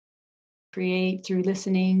create through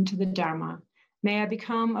listening to the Dharma. May I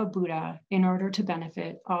become a Buddha in order to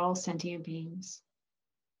benefit all sentient beings.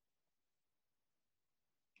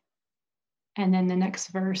 And then the next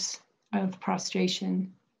verse of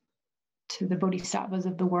prostration to the bodhisattvas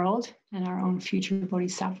of the world and our own future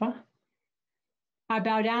bodhisattva. I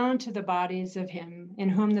bow down to the bodies of him in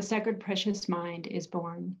whom the sacred precious mind is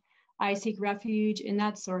born. I seek refuge in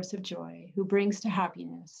that source of joy who brings to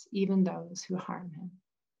happiness even those who harm him.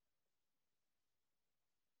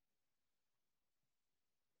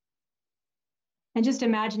 And just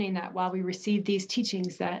imagining that while we receive these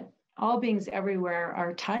teachings, that all beings everywhere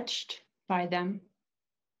are touched by them,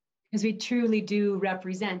 because we truly do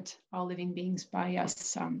represent all living beings by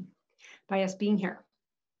us being here.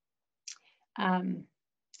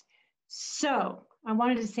 So I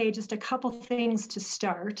wanted to say just a couple things to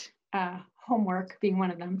start, homework being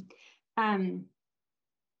one of them.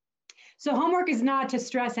 So homework is not to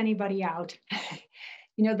stress anybody out.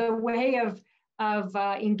 The way of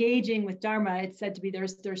engaging with Dharma, it's said to be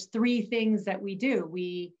there's three things that we do.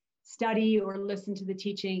 We study or listen to the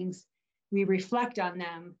teachings, we reflect on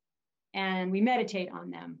them, and we meditate on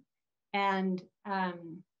them. And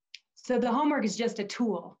so the homework is just a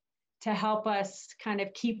tool to help us kind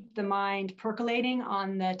of keep the mind percolating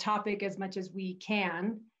on the topic as much as we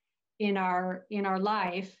can in our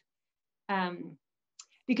life.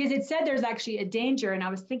 Because it said there's actually a danger, and I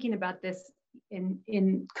was thinking about this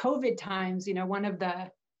in COVID times. One of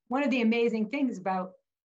the amazing things about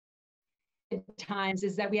times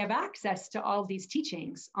is that we have access to all these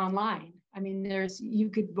teachings online. I mean, you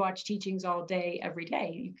could watch teachings all day, every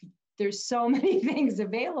day. There's so many things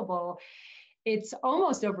available. It's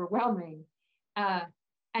almost overwhelming.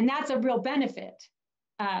 And that's a real benefit.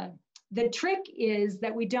 The trick is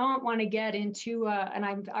that we don't want to get into, and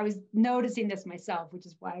I was noticing this myself, which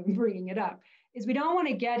is why I'm bringing it up, is we don't want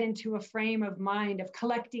to get into a frame of mind of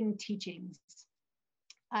collecting teachings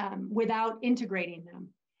without integrating them.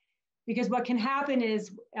 Because what can happen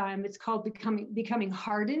is it's called becoming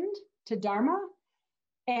hardened to Dharma.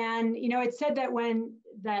 And it's said that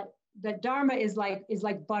that Dharma is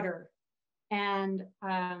like butter, and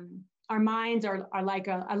our minds are like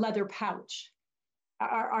a leather pouch,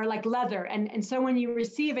 are like leather. And so when you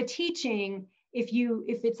receive a teaching, if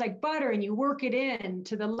it's like butter and you work it in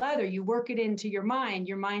to the leather, you work it into your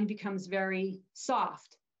mind becomes very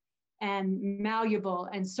soft and malleable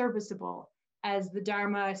and serviceable as the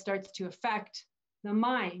Dharma starts to affect the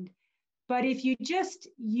mind. But if you just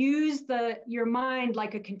use your mind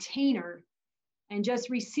like a container and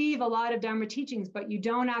just receive a lot of Dharma teachings, but you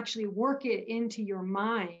don't actually work it into your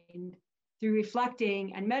mind through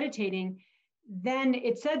reflecting and meditating, then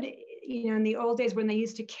it said, in the old days when they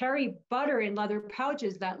used to carry butter in leather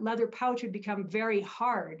pouches, that leather pouch would become very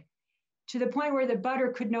hard to the point where the butter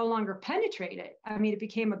could no longer penetrate it. I mean, it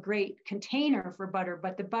became a great container for butter,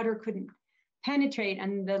 but the butter couldn't penetrate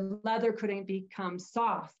and the leather couldn't become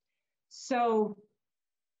soft. So,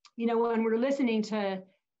 when we're listening to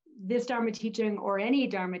this Dharma teaching or any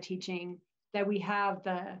Dharma teaching that we have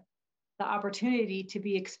the opportunity to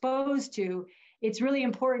be exposed to, it's really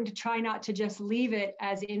important to try not to just leave it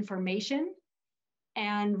as information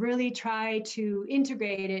and really try to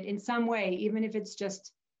integrate it in some way, even if it's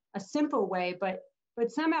just a simple way, but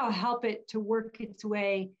somehow help it to work its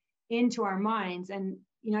way into our minds. And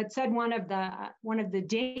it said one of the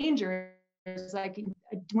dangers, like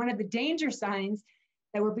one of the danger signs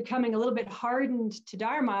that we're becoming a little bit hardened to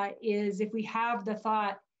Dharma is if we have the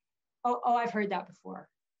thought, oh, I've heard that before.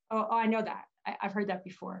 Oh, I know that. I've heard that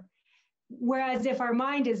before. Whereas if our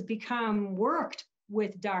mind has become worked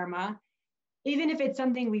with Dharma, even if it's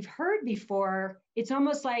something we've heard before, it's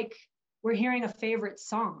almost like we're hearing a favorite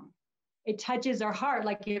song. It touches our heart,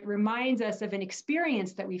 like it reminds us of an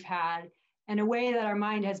experience that we've had and a way that our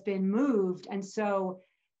mind has been moved. And so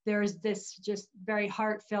there's this just very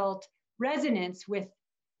heartfelt resonance with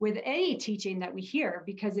any teaching that we hear,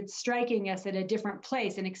 because it's striking us at a different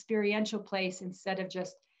place, an experiential place, instead of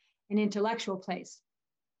just an intellectual place.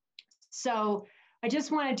 So I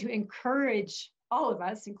just wanted to encourage all of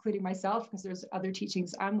us, including myself, because there's other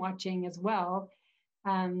teachings I'm watching as well,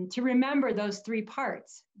 to remember those three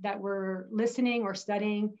parts that we're listening or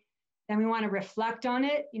studying. Then we want to reflect on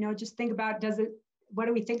it, just think about, what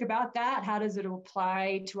do we think about that? How does it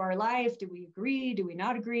apply to our life? Do we agree? Do we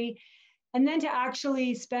not agree? And then to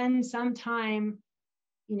actually spend some time,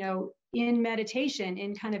 in meditation,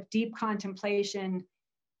 in kind of deep contemplation,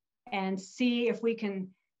 and see if we can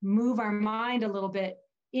move our mind a little bit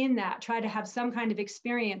in that, try to have some kind of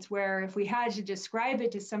experience where if we had to describe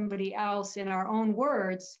it to somebody else in our own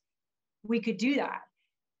words, we could do that.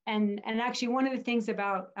 And actually, one of the things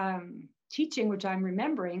about teaching, which I'm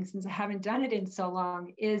remembering since I haven't done it in so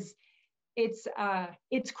long, is it's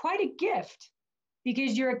quite a gift,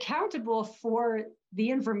 because you're accountable for the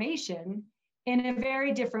information in a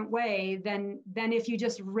very different way than if you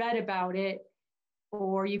just read about it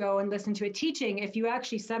or you go and listen to a teaching. If you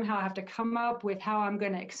actually somehow have to come up with how I'm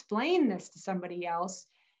going to explain this to somebody else,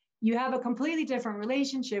 you have a completely different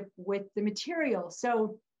relationship with the material.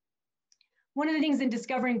 So one of the things in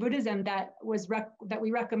discovering Buddhism that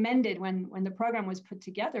we recommended when the program was put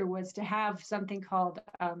together was to have something called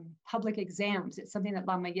public exams. It's something that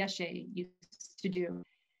Lama Yeshe used to do.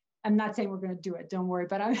 I'm not saying we're going to do it, don't worry,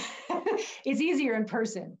 but it's easier in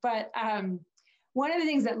person. But one of the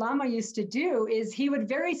things that Lama used to do is he would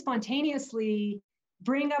very spontaneously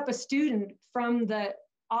bring up a student from the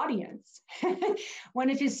audience, one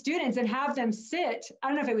of his students, and have them sit. I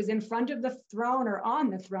don't know if it was in front of the throne or on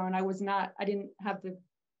the throne. I didn't have the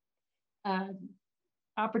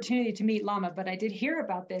opportunity to meet Lama, but I did hear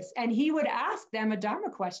about this. And he would ask them a Dharma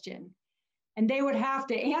question, and they would have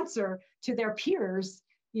to answer to their peers,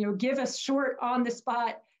 give a short on the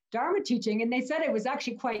spot Dharma teaching. And they said it was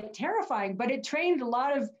actually quite terrifying, but it trained a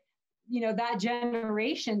lot of, that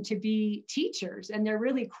generation to be teachers. And they're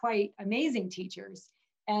really quite amazing teachers.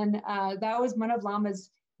 And that was one of Lama's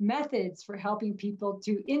methods for helping people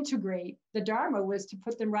to integrate the Dharma, was to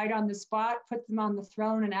put them right on the spot, put them on the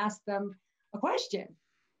throne, and ask them a question.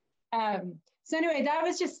 So anyway, that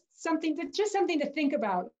was just something to think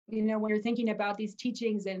about, when you're thinking about these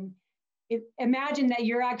teachings. And imagine that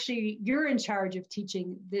you're in charge of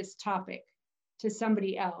teaching this topic to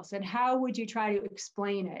somebody else, and how would you try to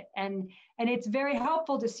explain it? And it's very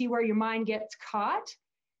helpful to see where your mind gets caught.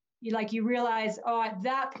 You realize, oh, at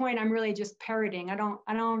that point, I'm really just parroting. I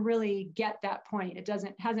don't really get that point. It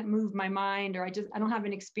hasn't moved my mind, or I don't have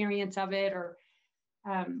an experience of it. Or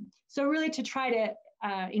so really to try to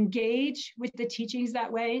engage with the teachings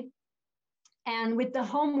that way. And with the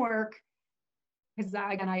homework, because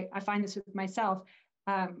again, I find this with myself,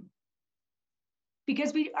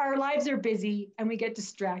 because our lives are busy and we get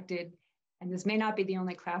distracted, and this may not be the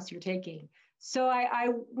only class you're taking. So I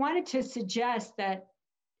wanted to suggest that,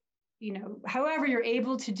 however you're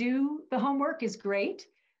able to do the homework is great.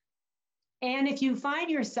 And if you find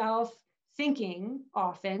yourself thinking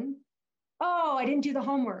often, oh, I didn't do the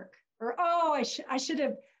homework, or, oh, I should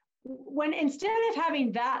have, when instead of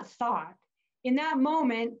having that thought, in that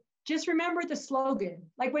moment, just remember the slogan.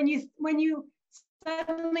 Like when you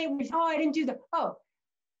suddenly, oh, I didn't do the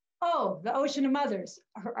ocean of mothers.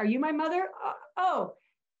 Are you my mother? Oh,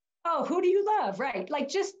 who do you love? Right. Like,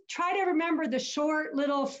 just try to remember the short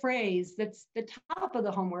little phrase that's the top of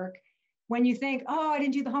the homework when you think, oh, I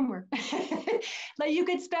didn't do the homework. Like, you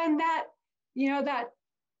could spend that, that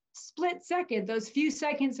split second, those few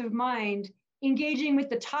seconds of mind engaging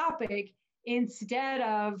with the topic, instead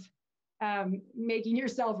of making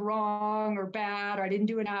yourself wrong or bad, or I didn't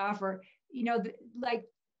do enough, or, like,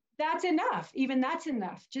 that's enough. Even that's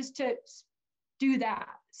enough just to do that.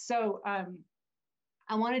 So,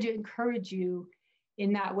 I wanted to encourage you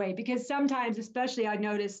in that way, because sometimes, especially, I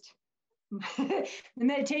noticed the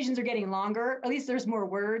meditations are getting longer. At least there's more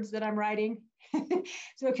words that I'm writing.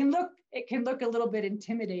 So it can look a little bit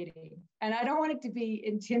intimidating, and I don't want it to be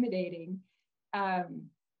intimidating. I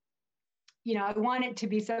want it to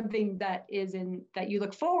be something that you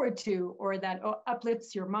look forward to, or that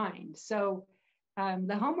uplifts your mind. So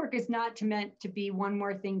the homework is not meant to be one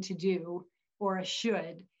more thing to do or a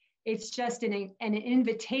should. It's just an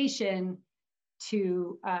invitation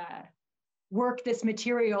to work this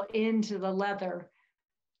material into the leather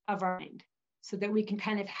of our mind, so that we can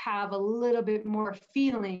kind of have a little bit more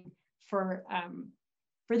feeling for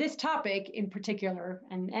this topic in particular,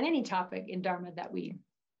 and any topic in Dharma that we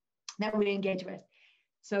engage with.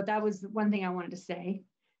 So that was one thing I wanted to say.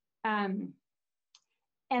 And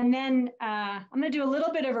then I'm going to do a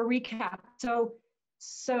little bit of a recap.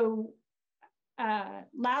 So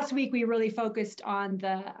last week, we really focused on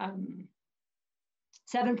the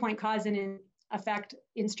 7-point cause and effect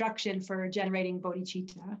instruction for generating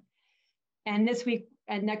bodhicitta. And this week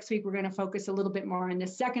and next week, we're going to focus a little bit more on the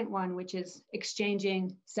second one, which is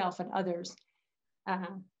exchanging self and others.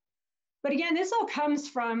 But again, this all comes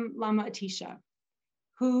from Lama Atisha,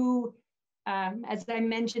 who, as I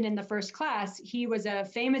mentioned in the first class, he was a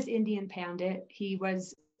famous Indian pandit. He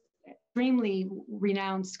was an extremely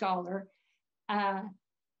renowned scholar.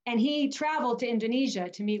 And he traveled to Indonesia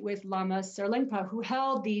to meet with Lama Serlingpa, who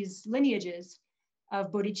held these lineages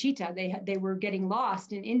of bodhicitta. They were getting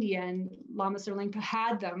lost in India, and Lama Serlingpa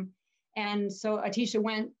had them. And so Atisha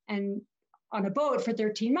went and on a boat for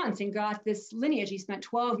 13 months and got this lineage. He spent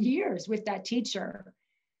 12 years with that teacher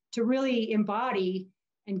to really embody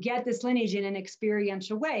and get this lineage in an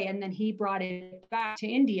experiential way. And then he brought it back to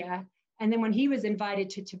India. And then when he was invited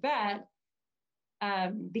to Tibet,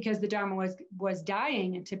 because the Dharma was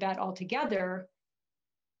dying in Tibet altogether,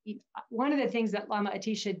 one of the things that Lama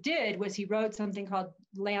Atisha did was he wrote something called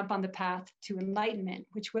Lamp on the Path to Enlightenment,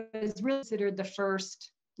 which was really considered the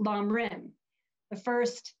first Lam Rim, the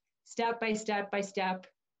first step-by-step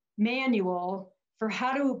manual for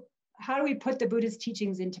how do we put the Buddha's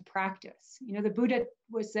teachings into practice. You know, the Buddha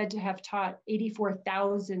was said to have taught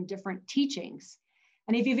 84,000 different teachings.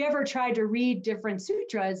 And if you've ever tried to read different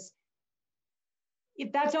sutras,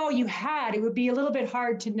 if that's all you had, it would be a little bit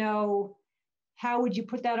hard to know how would you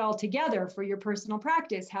put that all together for your personal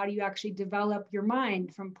practice? How do you actually develop your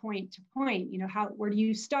mind from point to point? You know, where do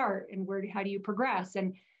you start and how do you progress?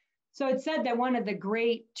 And so it's said that one of the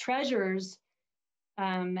great treasures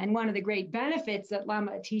and one of the great benefits that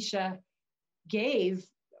Lama Atisha gave,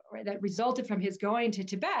 or that resulted from his going to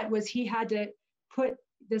Tibet, was he had to put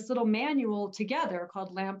this little manual together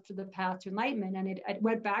called Lamp for the Path to Enlightenment. And it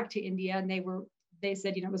went back to India, and they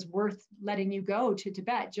said, you know, it was worth letting you go to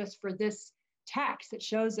Tibet just for this text that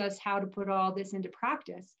shows us how to put all this into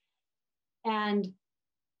practice. And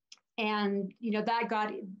you know, that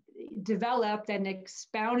got developed and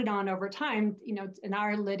expounded on over time. You know, in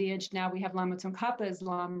our lineage now, we have Lama Tsongkhapa's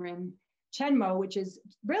Lam Rim Chenmo, which is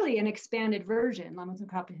really an expanded version. Lama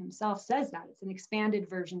Tsongkhapa himself says that it's an expanded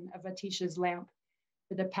version of Atisha's Lamp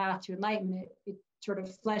for the Path to Enlightenment. It sort of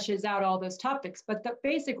fleshes out all those topics, but the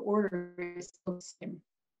basic order is still the same.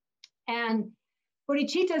 And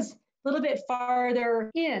bodhicitta's a little bit farther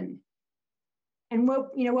in. And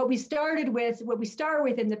what we start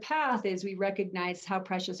with in the path is we recognize how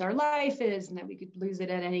precious our life is and that we could lose it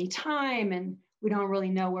at any time. And we don't really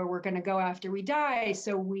know where we're going to go after we die.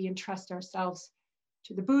 So we entrust ourselves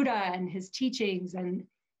to the Buddha and his teachings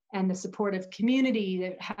and the supportive community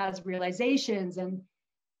that has realizations. And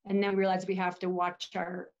then we realize we have to watch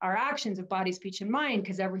our actions of body, speech, and mind,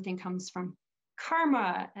 because everything comes from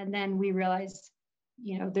karma. And then we realize,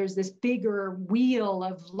 you know, there's this bigger wheel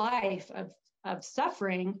of life, of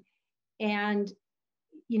suffering. And,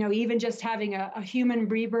 you know, even just having a human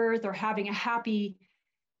rebirth or having a happy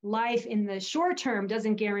life in the short term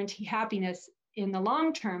doesn't guarantee happiness in the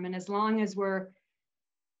long term. And as long as we're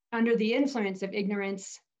under the influence of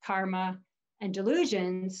ignorance, karma, and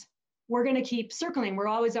delusions, we're going to keep circling. We're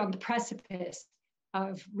always on the precipice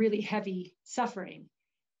of really heavy suffering.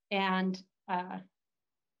 And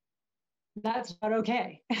that's not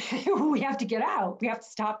okay. We have to get out. We have to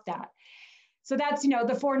stop that. So that's, you know,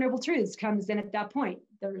 the Four Noble Truths comes in at that point.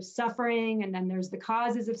 There's suffering, and then there's the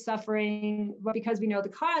causes of suffering. But because we know the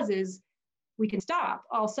causes, we can stop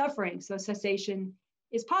all suffering. So cessation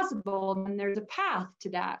is possible, and there's a path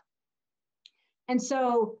to that. And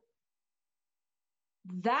so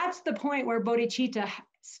that's the point where bodhicitta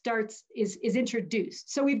is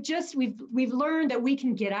introduced. So we've learned that we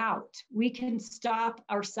can get out. We can stop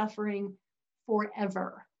our suffering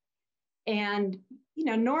forever. And, you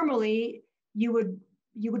know, normally you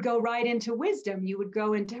would go right into wisdom. You would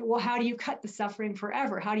go into, well, how do you cut the suffering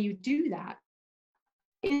forever? How do you do that?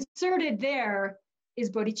 Inserted there is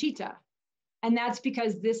bodhicitta. And that's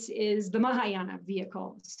because this is the Mahayana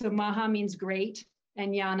vehicle. So Maha means great,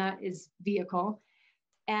 and Yana is vehicle.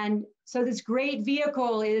 And so this great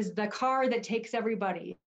vehicle is the car that takes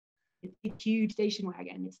everybody. It's a huge station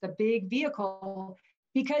wagon. It's the big vehicle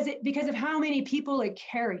because of how many people it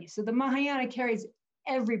carries. So the Mahayana carries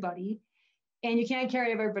everybody, and you can't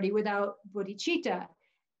carry everybody without bodhicitta.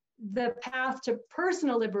 The path to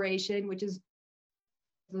personal liberation, which is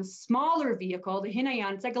the smaller vehicle, the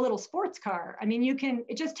Hinayana, it's like a little sports car. I mean,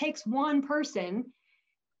 it just takes one person.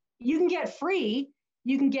 You can get free,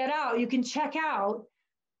 you can get out, you can check out,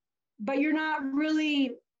 but you're not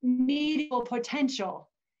really meeting potential.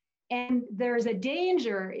 And there's a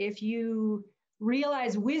danger if you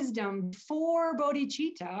realize wisdom for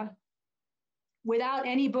bodhicitta without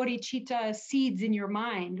any bodhicitta seeds in your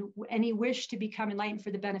mind, any wish to become enlightened for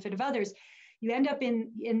the benefit of others. You end up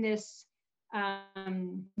in this,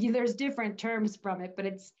 there's different terms from it, but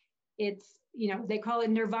it's, you know, they call it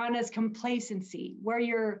nirvana's complacency, where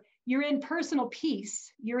you're in personal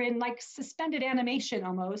peace. You're in like suspended animation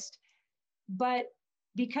almost. But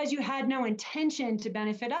because you had no intention to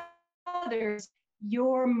benefit others,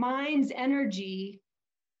 your mind's energy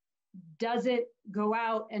doesn't go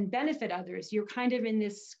out and benefit others. You're kind of in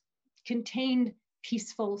this contained,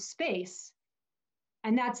 peaceful space.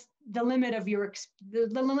 And that's the limit of your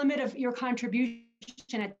contribution.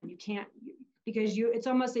 because it's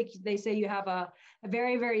almost like they say you have a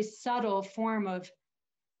very, very subtle form of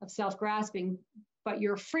self-grasping, but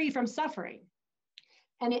you're free from suffering.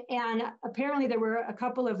 And apparently there were a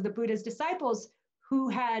couple of the Buddha's disciples who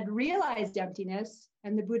had realized emptiness,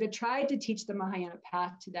 and the Buddha tried to teach the Mahayana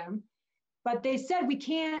path to them, but they said,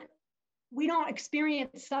 we don't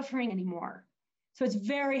experience suffering anymore. So it's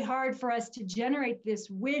very hard for us to generate this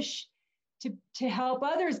wish to help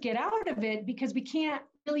others get out of it, because we can't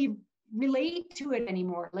really relate to it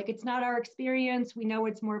anymore. Like, it's not our experience. We know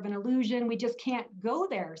it's more of an illusion. We just can't go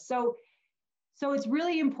there. So it's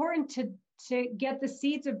really important to get the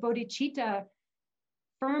seeds of bodhicitta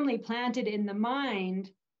firmly planted in the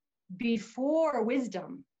mind before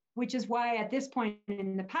wisdom, which is why at this point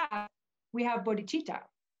in the path, we have bodhicitta.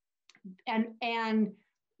 And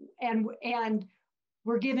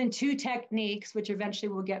we're given two techniques, which eventually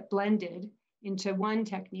will get blended into one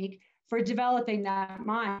technique for developing that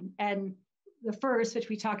mind. And the first, which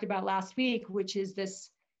we talked about last week, which is this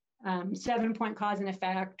 7-point cause and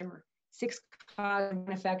effect, or 6 cause and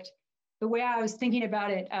effect. The way I was thinking about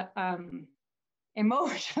it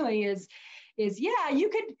emotionally is yeah, you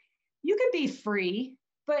could be free,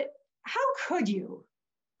 but how could you?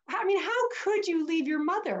 I mean, how could you leave your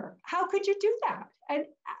mother? How could you do that? And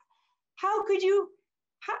how could you?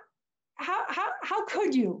 How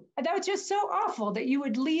could you? That was just so awful that you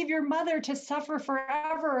would leave your mother to suffer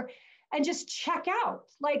forever and just check out.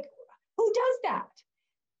 Like, who does that?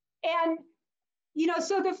 And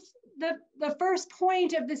so the first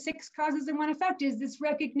point of the 6 causes and 1 effect is this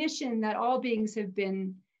recognition that all beings have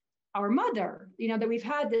been our mother, that we've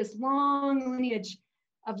had this long lineage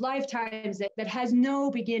of lifetimes that has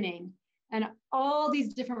no beginning, and all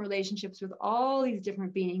these different relationships with all these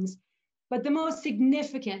different beings. But the most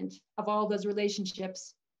significant of all those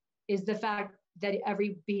relationships is the fact that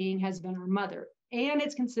every being has been our mother. And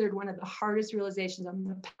it's considered one of the hardest realizations on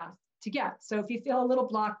the path to get. So if you feel a little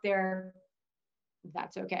block there,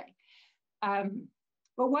 that's okay. But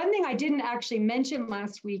one thing I didn't actually mention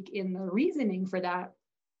last week in the reasoning for that,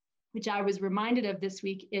 which I was reminded of this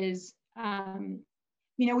week, is,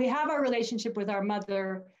 we have our relationship with our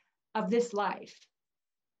mother of this life.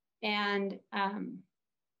 And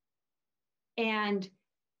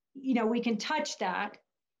we can touch that,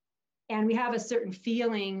 and we have a certain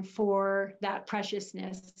feeling for that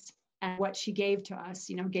preciousness and what she gave to us,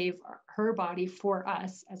 gave her body for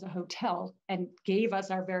us as a hotel and gave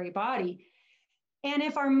us our very body. And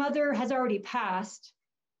if our mother has already passed,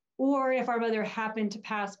 or if our mother happened to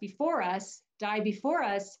pass before us, die before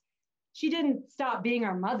us, she didn't stop being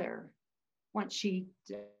our mother once she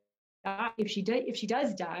died. If she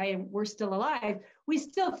does die and we're still alive, we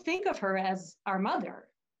still think of her as our mother.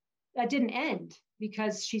 That didn't end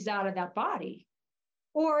because she's out of that body.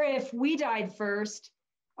 Or if we died first,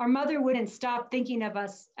 our mother wouldn't stop thinking of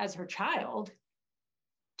us as her child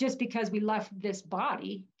just because we left this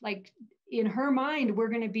body. Like, in her mind, we're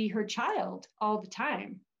going to be her child all the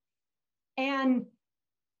time. And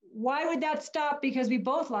why would that stop because we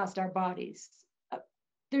both lost our bodies?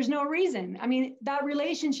 There's no reason. I mean, that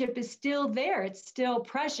relationship is still there. It's still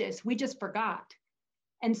precious. We just forgot.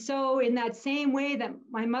 And so in that same way that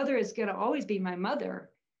my mother is going to always be my mother,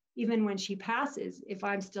 even when she passes, if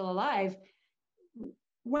I'm still alive,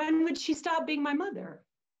 when would she stop being my mother?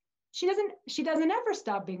 She doesn't ever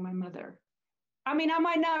stop being my mother. I mean, I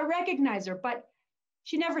might not recognize her, but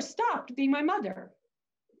she never stopped being my mother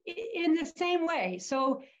in the same way.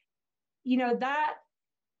 So, that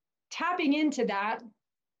tapping into that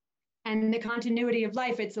and the continuity of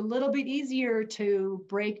life, it's a little bit easier to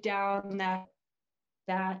break down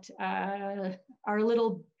that our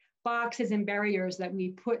little boxes and barriers that we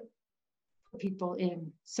put people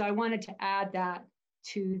in. So I wanted to add that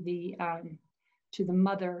to the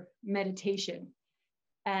mother meditation,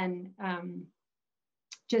 and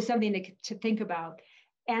just something to think about.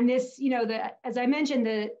 And this, as I mentioned,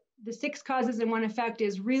 the 6 causes and 1 effect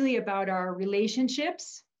is really about our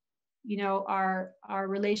relationships, our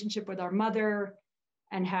relationship with our mother,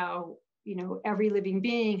 and how, every living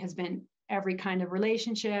being has been every kind of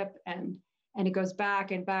relationship, and it goes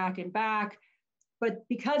back and back and back. But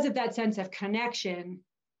because of that sense of connection,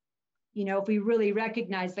 if we really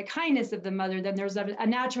recognize the kindness of the mother, then there's a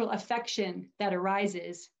natural affection that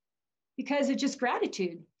arises because of just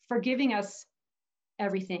gratitude for giving us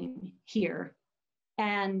everything here.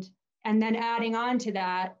 And then adding on to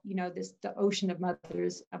that, the ocean of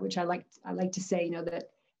mothers, which I like to say, that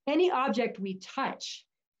any object we touch,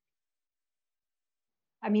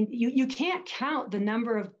 I mean, you can't count the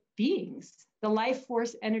number of beings, the life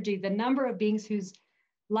force energy, the number of beings whose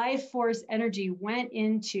life force energy went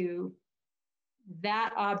into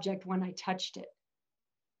that object when I touched it.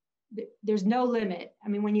 There's no limit. I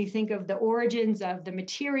mean, when you think of the origins of the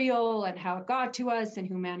material and how it got to us and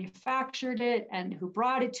who manufactured it and who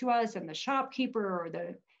brought it to us and the shopkeeper or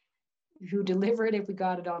the who delivered it if we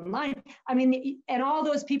got it online. I mean, and all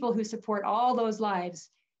those people who support all those lives,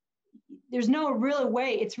 there's no real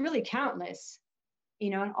way, it's really countless,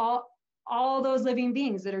 and all those living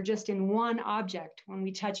beings that are just in one object when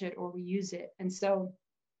we touch it or we use it. And so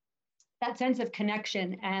that sense of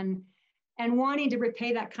connection and wanting to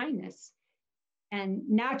repay that kindness, and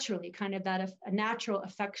naturally kind of that a natural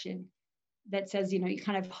affection that says, it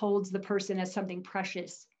kind of holds the person as something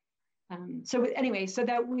precious. So anyway, so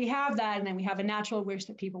that we have that, and then we have a natural wish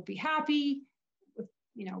that people be happy.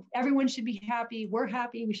 Everyone should be happy. We're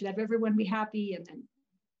happy. We should have everyone be happy.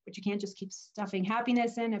 But you can't just keep stuffing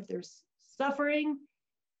happiness in if there's suffering.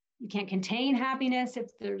 You can't contain happiness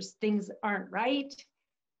if there's things aren't right.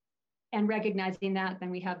 And recognizing that, then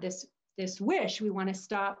we have this wish. We want to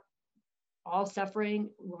stop all suffering.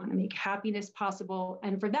 We want to make happiness possible.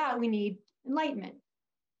 And for that, we need enlightenment.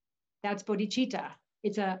 That's bodhicitta.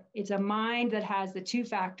 It's a mind that has the two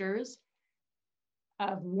factors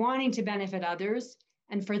of wanting to benefit others.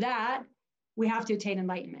 And for that, we have to attain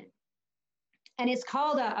enlightenment. And it's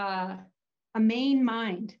called a main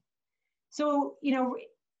mind. So,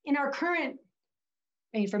 in our current,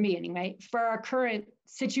 for me anyway, for our current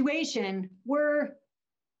situation,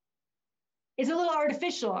 it's a little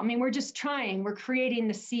artificial. I mean, we're just trying, we're creating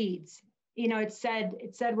the seeds. It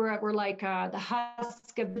said we're like the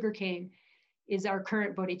husk of sugarcane is our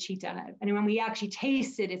current bodhicitta. And when we actually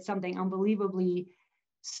taste it, it's something unbelievably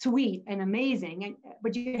sweet and amazing.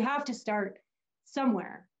 But you have to start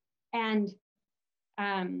somewhere. And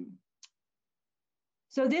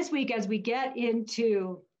so this week, as we get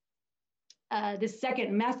into this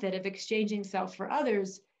second method of exchanging self for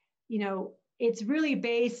others, it's really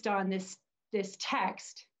based on this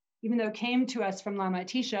text, even though it came to us from Lama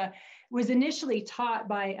Atisha, was initially taught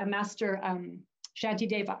by a master,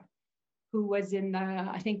 Shantideva, who was in the,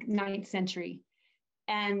 I think, 9th century.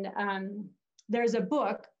 And there's a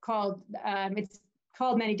book called, it's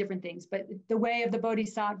called many different things, but The Way of the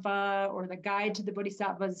Bodhisattva, or The Guide to the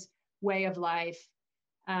Bodhisattva's Way of Life.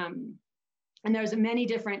 And there's many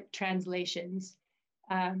different translations.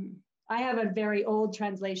 I have a very old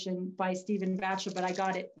translation by Stephen Batchelor, but I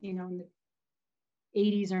got it, in the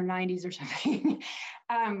 80s or 90s or something.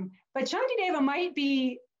 But Shantideva might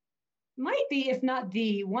be, if not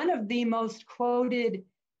one of the most quoted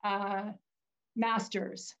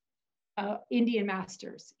masters, Indian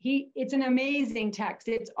masters. It's an amazing text.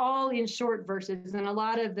 It's all in short verses, and a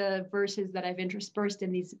lot of the verses that I've interspersed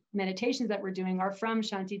in these meditations that we're doing are from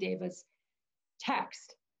Shantideva's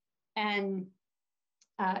text. And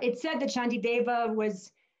it's said that Shantideva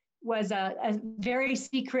was a very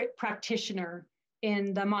secret practitioner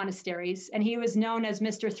in the monasteries, and he was known as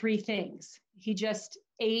Mr. Three Things. He just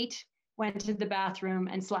ate, went to the bathroom,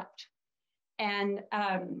 and slept. And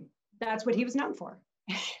that's what he was known for.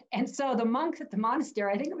 And so the monks at the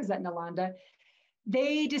monastery, I think it was at Nalanda,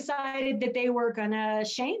 they decided that they were going to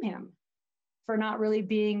shame him for not really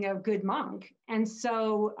being a good monk. And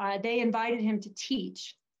so they invited him to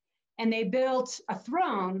teach. And they built a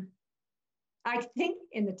throne. I think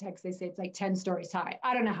in the text they say it's like 10 stories high.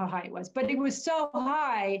 I don't know how high it was, but it was so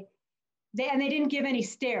high, and they didn't give any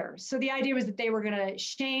stairs. So the idea was that they were going to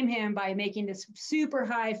shame him by making this super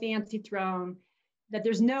high, fancy throne that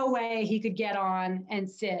there's no way he could get on and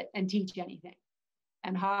sit and teach anything.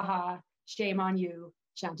 And shame on you,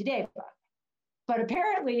 Shantideva. But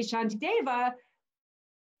apparently Shantideva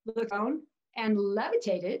looked down and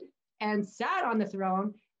levitated and sat on the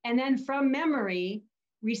throne, and then from memory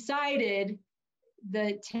recited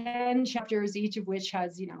the 10 chapters, each of which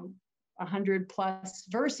has, 100 plus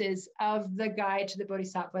verses of the Guide to the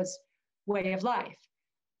Bodhisattva's Way of Life.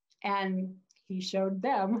 And he showed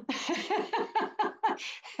them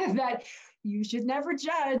that you should never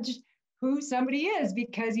judge who somebody is,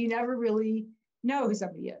 because you never really know who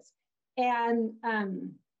somebody is. And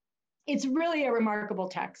it's really a remarkable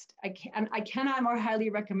text. I cannot more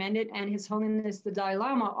highly recommend it. And His Holiness the Dalai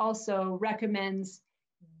Lama also recommends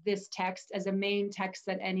this text as a main text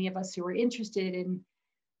that any of us who are interested in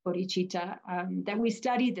bodhicitta, that we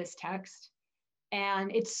study this text.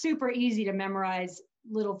 And it's super easy to memorize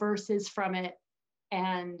little verses from it.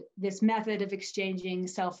 And this method of exchanging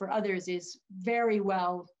self for others is very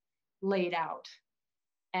well laid out.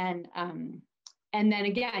 And then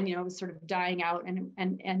again, it was sort of dying out, and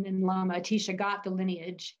Lama Atisha got the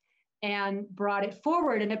lineage and brought it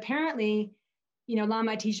forward. And apparently,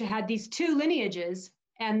 Lama Atisha had these two lineages,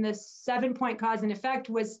 And the 7-point cause and effect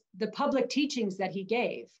was the public teachings that he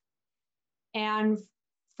gave. And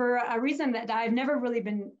for a reason that I've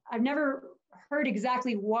never heard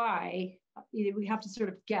exactly why, we have to sort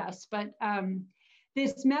of guess, but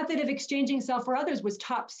this method of exchanging self for others was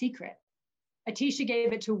top secret. Atisha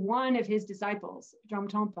gave it to one of his disciples,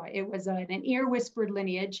 Dromtonpa. It was an ear-whispered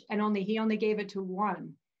lineage, and he only gave it to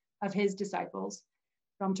one of his disciples,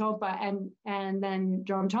 Dromtonpa, and then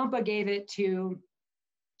Dromtonpa gave it to,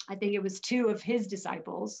 I think it was 2 of his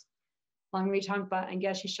disciples, Longri Tangpa and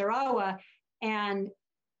Geshe Sharawa, and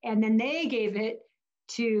then they gave it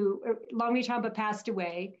to, Longri Tangpa passed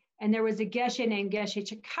away, and there was a Geshe named Geshe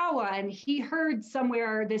Chikawa, and he heard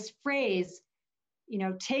somewhere this phrase,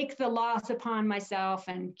 take the loss upon myself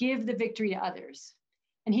and give the victory to others.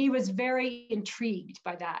 And he was very intrigued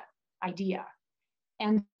by that idea.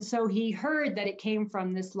 And so he heard that it came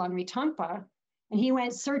from this Longri Tangpa, and he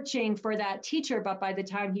went searching for that teacher, but by the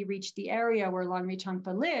time he reached the area where Longri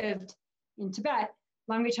Tangpa lived in Tibet,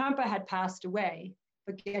 Longri Tangpa had passed away,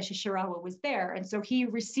 but Geshe Sharawa was there. And so he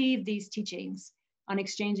received these teachings on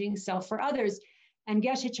exchanging self for others. And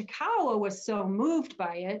Geshe Chikawa was so moved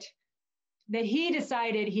by it that he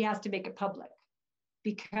decided he has to make it public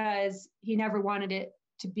because he never wanted it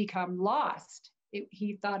to become lost.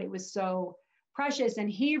 He thought it was so precious. And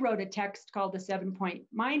he wrote a text called the 7-Point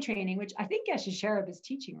Mind Training, which I think Geshe Sharab is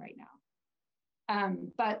teaching right now.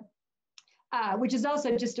 Which is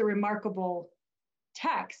also just a remarkable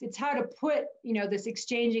text. It's how to put, this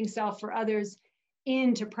exchanging self for others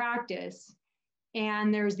into practice.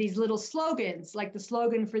 And there's these little slogans, like the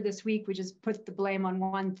slogan for this week, which is put the blame on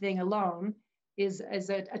one thing alone, is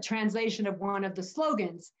a translation of one of the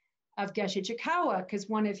slogans of Geshe Chikawa, because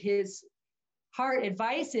one of his heart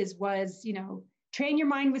advices was, train your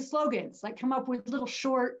mind with slogans, like come up with little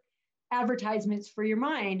short advertisements for your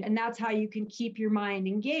mind. And that's how you can keep your mind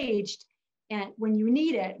engaged. And when you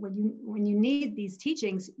need it, when you need these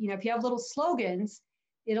teachings, if you have little slogans,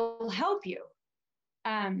 it'll help you.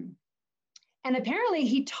 And apparently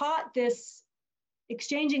he taught this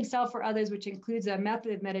exchanging self for others, which includes a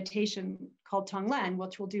method of meditation called Tonglen,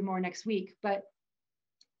 which we'll do more next week. But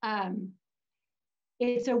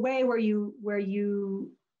it's a way where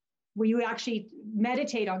you actually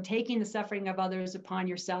meditate on taking the suffering of others upon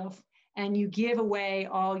yourself, and you give away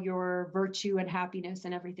all your virtue and happiness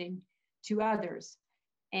and everything to others.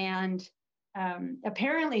 And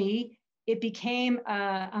apparently it became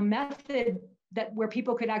a method where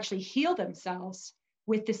people could actually heal themselves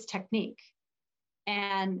with this technique.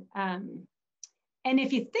 And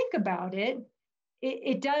if you think about it,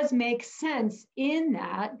 it does make sense in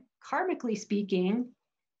that, karmically speaking,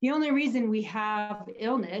 the only reason we have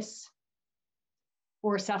illness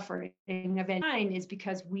or suffering of any kind is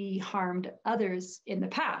because we harmed others in the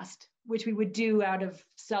past, which we would do out of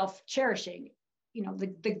self-cherishing. I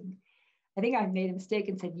think I made a mistake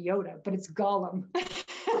and said Yoda, but it's Gollum.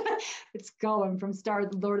 It's Gollum from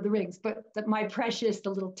Lord of the Rings. But my precious, the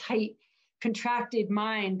little tight, contracted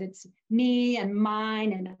mind that's me and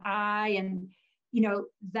mine and I, and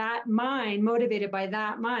that mind, motivated by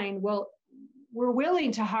that mind, well, we're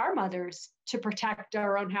willing to harm others to protect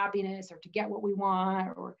our own happiness or to get what we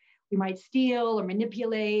want, or we might steal or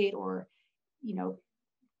manipulate or,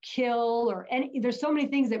 kill, there's so many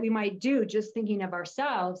things that we might do just thinking of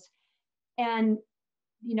ourselves. And,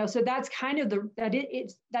 so that's kind of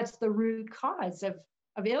that's the root cause of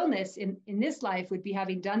illness in this life, would be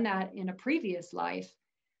having done that in a previous life.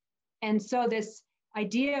 And so this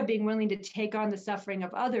idea of being willing to take on the suffering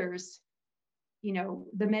of others,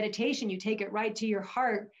 the meditation, you take it right to your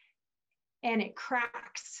heart and it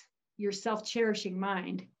cracks your self-cherishing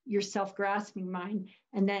mind, your self-grasping mind.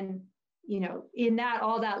 And then, in that,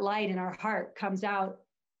 all that light in our heart comes out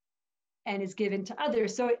and is given to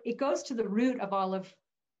others. So it goes to the root of all of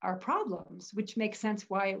our problems, which makes sense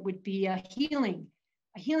why it would be a healing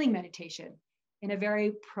meditation in a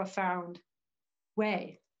very profound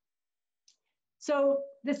way. So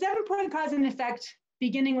the 7-point cause and effect,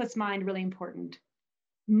 beginning with mind, really important.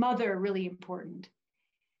 Mother, really important.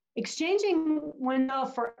 Exchanging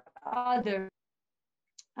oneself for others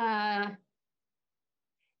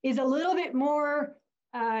is a little bit more,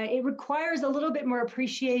 it requires a little bit more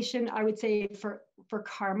appreciation, I would say, for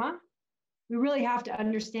karma. We really have to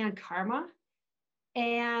understand karma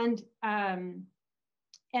and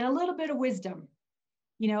a little bit of wisdom,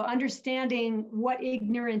 understanding what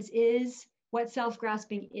ignorance is, what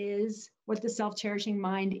self-grasping is, what the self-cherishing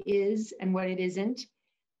mind is, and what it isn't,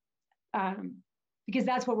 because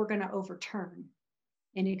that's what we're going to overturn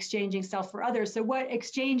in exchanging self for others. So what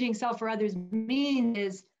exchanging self for others means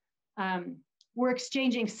is we're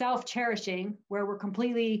exchanging self-cherishing, where we're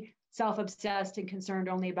completely self-obsessed and concerned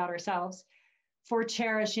only about ourselves, for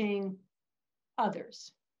cherishing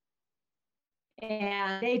others.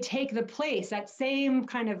 And they take the place, that same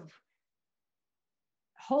kind of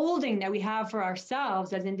holding that we have for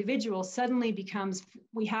ourselves as individuals suddenly becomes,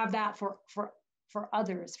 we have that for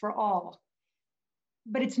others, for all.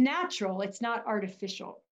 But it's natural, it's not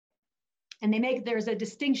artificial. And there's a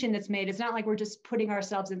distinction that's made. It's not like we're just putting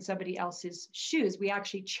ourselves in somebody else's shoes. We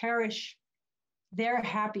actually cherish their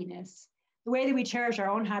happiness. The way that we cherish our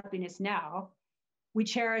own happiness now, we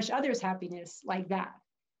cherish others' happiness like that,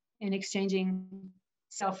 in exchanging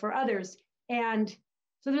self for others. And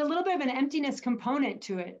so there's a little bit of an emptiness component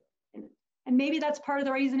to it. And maybe that's part of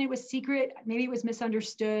the reason it was secret. Maybe it was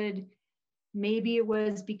misunderstood. Maybe it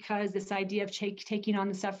was because this idea of taking on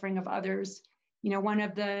the suffering of others. One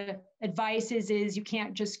of the advices is you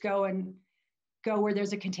can't just go where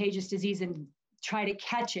there's a contagious disease and try to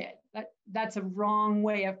catch it. That's a wrong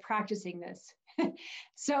way of practicing this.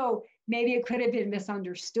 So maybe it could have been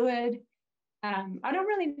misunderstood. I don't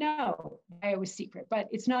really know why it was secret, but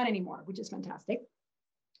it's not anymore, which is fantastic.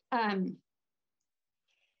 And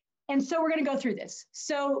so we're going to go through this.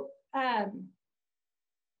 So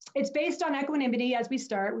it's based on equanimity as we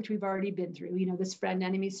start, which we've already been through, this friend,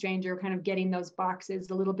 enemy, stranger, kind of getting those boxes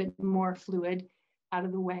a little bit more fluid out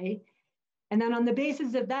of the way. And then on the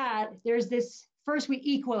basis of that, there's this, first we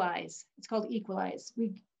equalize. It's called equalize.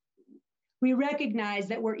 We recognize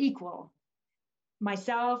that we're equal.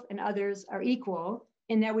 Myself and others are equal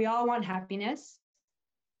in that we all want happiness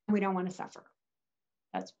and we don't want to suffer.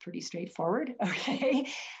 That's pretty straightforward, okay?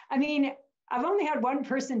 I mean, I've only had one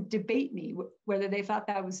person debate me whether they thought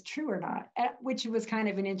that was true or not, which was kind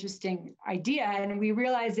of an interesting idea. And we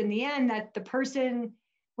realized in the end that the person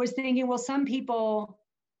was thinking, well, some people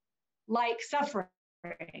like suffering,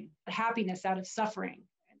 happiness out of suffering.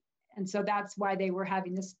 And so that's why they were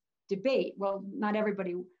having this debate. Well, not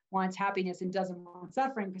everybody wants happiness and doesn't want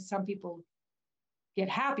suffering, because some people get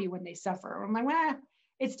happy when they suffer. I'm like, well,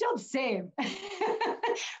 it's still the same.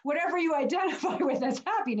 Whatever you identify with as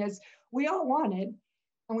happiness, we all want it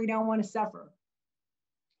and we don't want to suffer.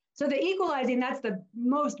 So the equalizing, that's the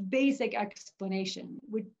most basic explanation,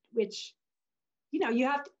 which you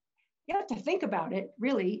have to think about it,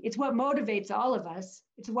 really. It's what motivates all of us.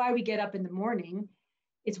 It's why we get up in the morning.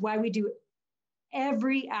 It's why we do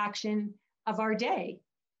every action of our day,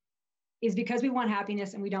 is because we want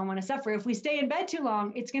happiness and we don't want to suffer. If we stay in bed too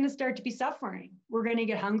long, it's going to start to be suffering. We're going to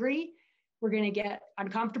get hungry. We're going to get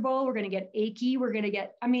uncomfortable. We're going to get achy.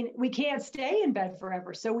 We can't stay in bed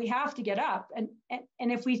forever. So we have to get up. And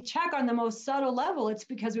if we check on the most subtle level, it's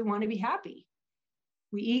because we want to be happy.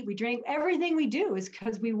 We eat, we drink, everything we do is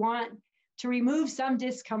because we want to remove some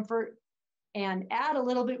discomfort and add a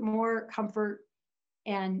little bit more comfort.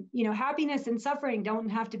 And, happiness and suffering don't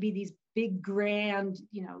have to be these big, grand,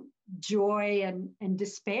 joy and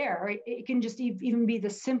despair. It can just even be the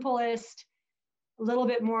simplest, a little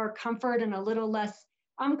bit more comfort and a little less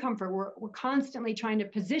uncomfort. We're constantly trying to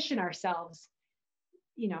position ourselves,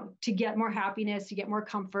 to get more happiness, to get more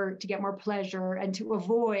comfort, to get more pleasure, and to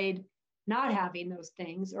avoid not having those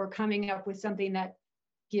things or coming up with something that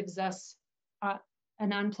gives us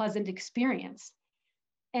an unpleasant experience.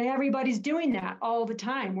 And everybody's doing that all the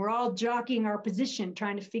time. We're all jockeying our position,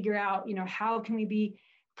 trying to figure out, how can we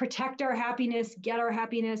protect our happiness, get our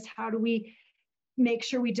happiness? How do we make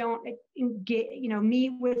sure we don't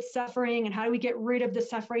meet with suffering, and how do we get rid of the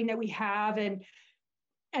suffering that we have? And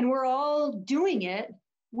we're all doing it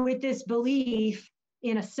with this belief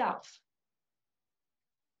in a self.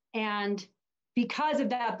 And because of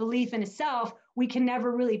that belief in a self, we can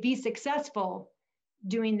never really be successful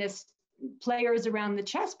doing this players around the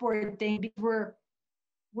chessboard thing, because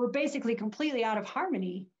we're basically completely out of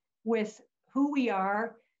harmony with who we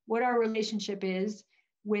are, what our relationship is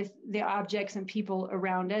with the objects and people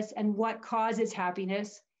around us, and what causes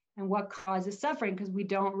happiness and what causes suffering, because we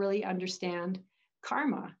don't really understand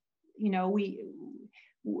karma.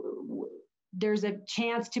 There's a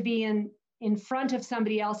chance to be in front of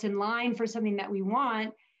somebody else in line for something that we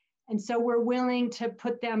want, and so we're willing to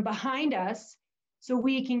put them behind us so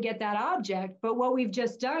we can get that object. But what we've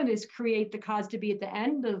just done is create the cause to be at the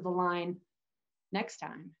end of the line next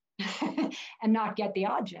time and not get the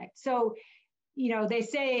object. So, they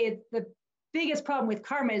say the biggest problem with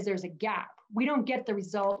karma is there's a gap. We don't get the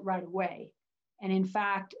result right away. And in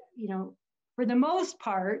fact, for the most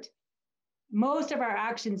part, most of our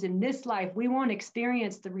actions in this life, we won't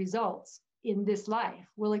experience the results in this life.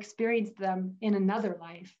 We'll experience them in another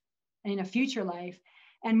life, in a future life.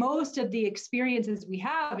 And most of the experiences we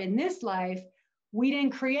have in this life we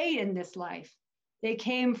didn't create in this life. They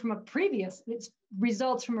came from it's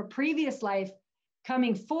results from a previous life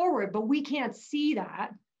coming forward, but we can't see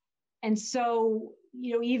that. And so,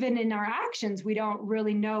 even in our actions, we don't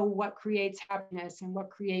really know what creates happiness and what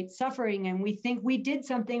creates suffering. And we think we did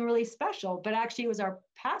something really special, but actually it was our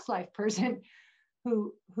past life person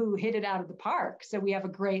who hit it out of the park. So we have a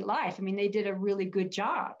great life. I mean, they did a really good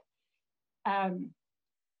job.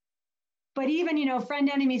 But even, friend,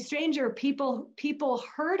 enemy, stranger, people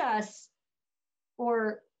hurt us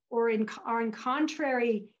or are in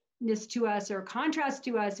contrariness to us or contrast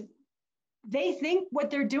to us. They think what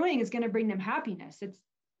they're doing is going to bring them happiness.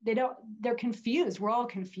 They're confused. We're all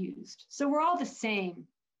confused. So we're all the same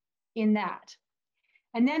in that.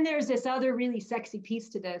 And then there's this other really sexy piece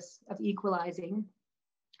to this of equalizing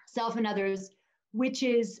self and others, which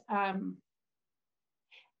is,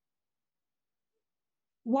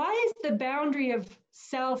 why is the boundary of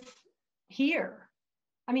self here?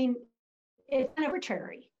 I mean, it's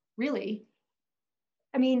arbitrary, really.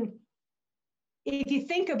 I mean, if you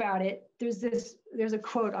think about it, there's a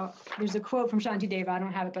quote from Shantideva. I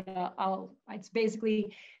don't have it, but it's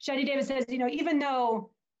basically, Shantideva says, even though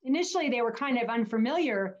initially they were kind of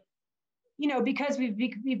unfamiliar, because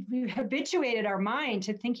we've habituated our mind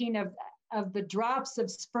to thinking of the drops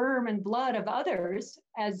of sperm and blood of others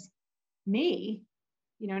as me,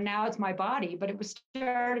 now it's my body, but it was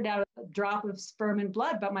started out a drop of sperm and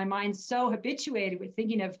blood, but my mind's so habituated with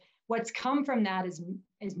thinking of what's come from that as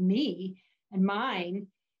me and mine.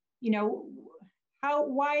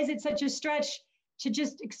 Why is it such a stretch to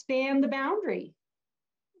just expand the boundary?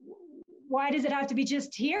 Why does it have to be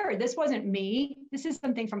just here? This wasn't me. This is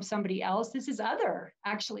something from somebody else. This is other,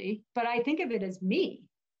 actually, but I think of it as me.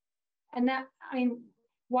 And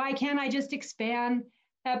why can't I just expand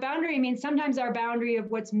that boundary? I mean, sometimes our boundary of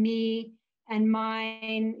what's me and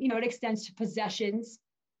mine, it extends to possessions.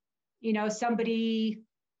 Somebody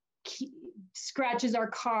scratches our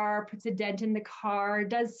car, puts a dent in the car,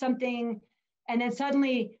 does something, and then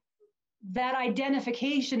suddenly that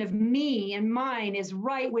identification of me and mine is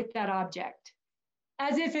right with that object,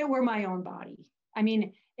 as if it were my own body. I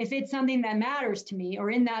mean, if it's something that matters to me,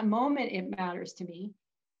 or in that moment it matters to me,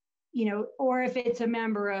 or if it's a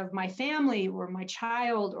member of my family or my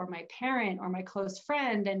child or my parent or my close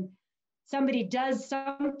friend, and somebody does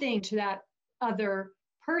something to that other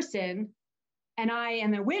person and I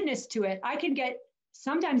am a witness to it, I can get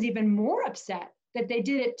sometimes even more upset that they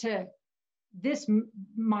did it to this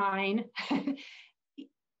mine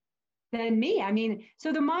than me. I mean,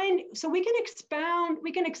 so the mind, so we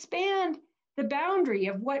can expand the boundary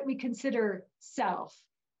of what we consider self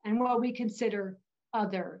and what we consider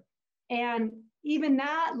other. And even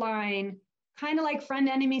that line, kind of like friend,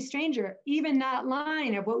 enemy, stranger, even that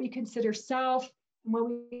line of what we consider self and what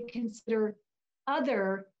we consider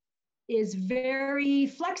other is very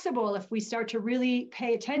flexible if we start to really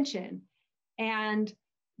pay attention. And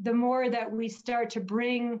the more that we start to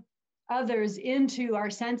bring others into our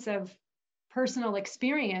sense of personal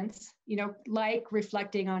experience, like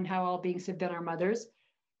reflecting on how all beings have been our mothers,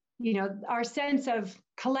 our sense of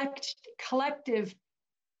collective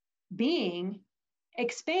being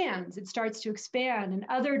expands. It starts to expand, and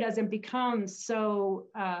other doesn't become so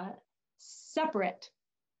separate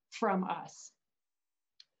from us.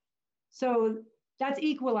 So that's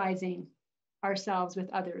equalizing ourselves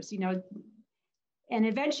with others, and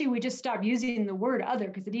eventually we just stop using the word other,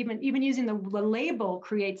 because it even using the label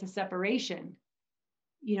creates a separation.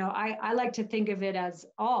 I like to think of it as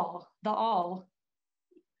the all.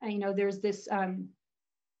 And, there's this, the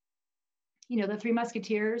Three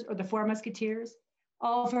Musketeers or the Four Musketeers,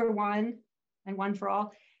 all for one and one for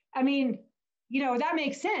all. I mean, that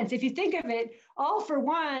makes sense. If you think of it, all for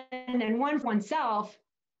one and one for oneself,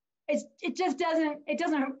 it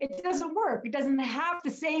doesn't work. It doesn't have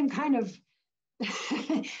the same kind of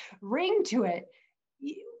ring to it.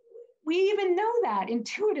 We even know that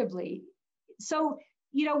intuitively. So,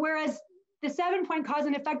 whereas the 7-point cause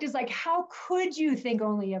and effect is like, how could you think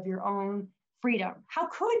only of your own freedom? How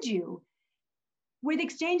could you? With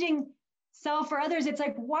exchanging self for others, it's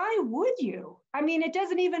like, why would you? I mean, it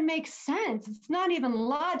doesn't even make sense. It's not even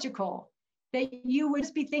logical that you would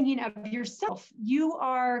just be thinking of yourself. You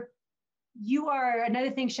are, another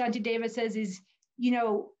thing Shantideva says is,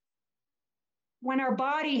 when our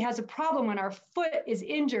body has a problem, when our foot is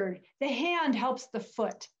injured, the hand helps the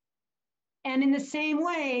foot. And in the same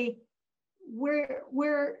way, we're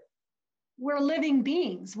living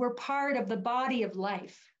beings. We're part of the body of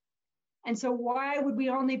life. And so why would we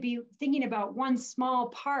only be thinking about one small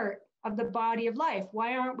part of the body of life?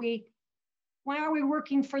 Why aren't we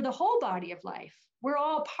working for the whole body of life? We're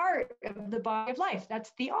all part of the body of life.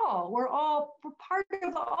 That's the all. We're part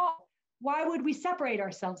of the all. Why would we separate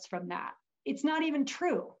ourselves from that? It's not even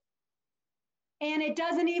true. And it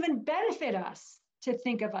doesn't even benefit us to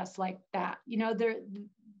think of us like that. You know, the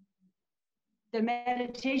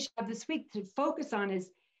meditation of this week to focus on is,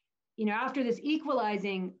 you know, after this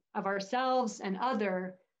equalizing of ourselves and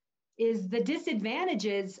other, is the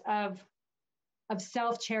disadvantages of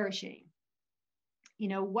self-cherishing. You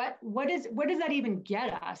know, what does that even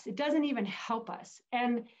get us? It doesn't even help us.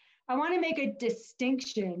 And I want to make a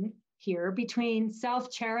distinction here between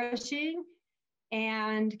self-cherishing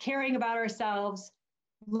and caring about ourselves,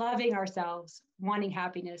 loving ourselves, wanting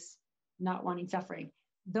happiness, not wanting suffering.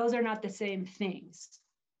 Those are not the same things.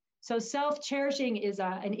 So self-cherishing is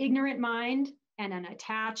an ignorant mind and an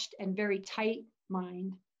attached and very tight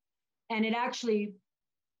mind. And it actually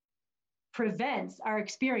prevents our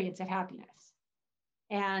experience of happiness.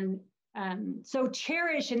 And so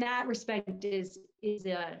cherish in that respect is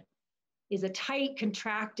a tight,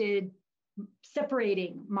 contracted,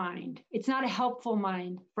 separating mind. It's not a helpful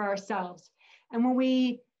mind for ourselves. And when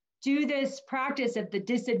we do this practice of the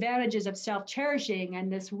disadvantages of self-cherishing,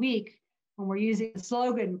 and this week, when we're using the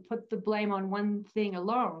slogan, put the blame on one thing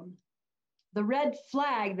alone, the red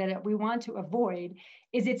flag that we want to avoid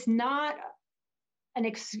is it's not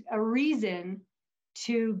a reason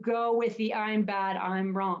to go with the I'm bad,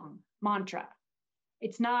 I'm wrong mantra.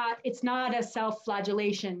 It's not a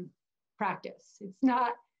self-flagellation practice. It's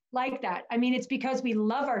not like that. I mean, it's because we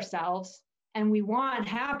love ourselves and we want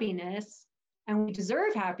happiness and we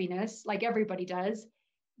deserve happiness like everybody does,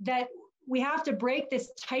 that we have to break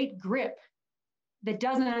this tight grip that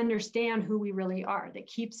doesn't understand who we really are, that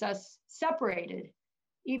keeps us separated,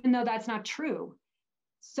 even though that's not true.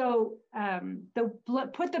 So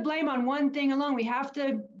put the blame on one thing alone. We have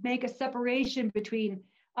to make a separation between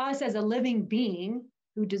us as a living being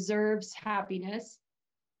who deserves happiness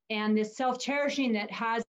and this self-cherishing that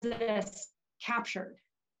has us captured.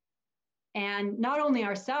 And not only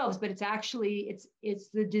ourselves, but it's actually, it's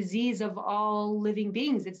the disease of all living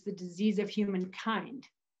beings. It's the disease of humankind.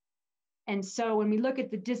 And so when we look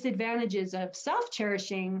at the disadvantages of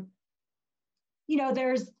self-cherishing, you know,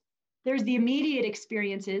 there's the immediate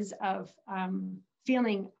experiences of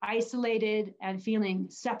feeling isolated and feeling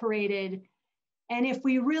separated. And if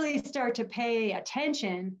we really start to pay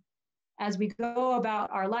attention as we go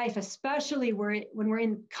about our life, especially when we're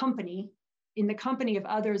in the company of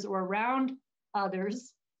others or around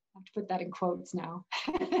others, I have to put that in quotes now,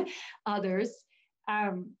 others,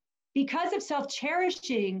 because of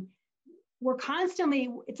self-cherishing, we're constantly,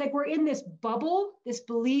 it's like we're in this bubble, this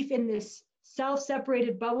belief in this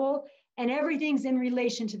self-separated bubble, and everything's in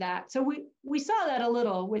relation to that. So we saw that a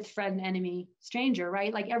little with friend, enemy, stranger,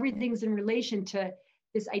 right? Like everything's in relation to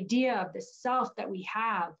this idea of the self that we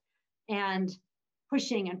have, and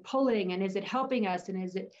pushing and pulling, and is it helping us? And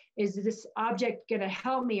is this object going to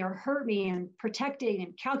help me or hurt me? And protecting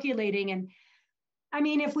and calculating. And I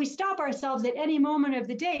mean, if we stop ourselves at any moment of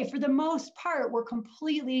the day, for the most part, we're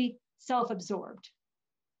completely self-absorbed.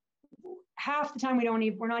 Half the time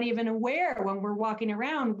we're not even aware when we're walking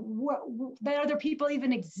around that other people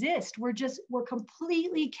even exist. We're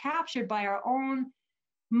completely captured by our own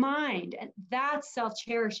mind. And that's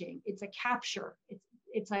self-cherishing. It's a capture.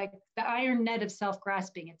 It's like the iron net of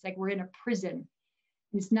self-grasping. It's like we're in a prison.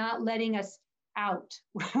 It's not letting us out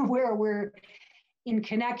where we're in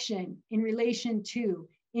connection, in relation to,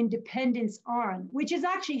 independence on, which is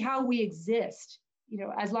actually how we exist. You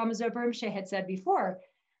know, as Lama Zopa Rinpoche had said before,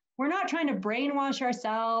 we're not trying to brainwash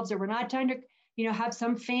ourselves, or we're not trying to, you know, have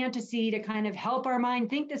some fantasy to kind of help our mind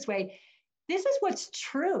think this way. This is what's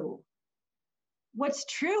true. What's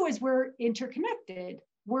true is we're interconnected.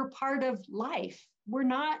 We're part of life. We're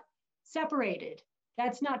not separated.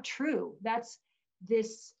 That's not true. That's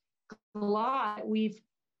this lot we've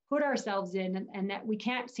put ourselves in and that we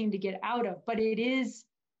can't seem to get out of, but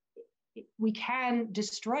we can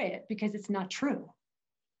destroy it because it's not true.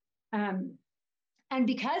 And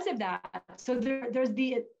because of that, so there's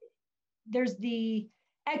the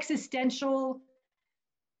existential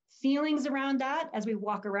feelings around that as we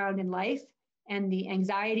walk around in life, and the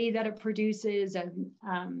anxiety that it produces, and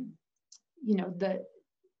you know, the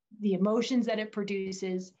emotions that it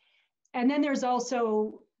produces. And then there's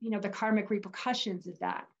also, you know, the karmic repercussions of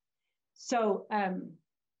that. So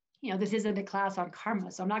you know, this isn't a class on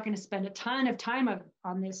karma, so I'm not going to spend a ton of time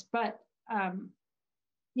on this, but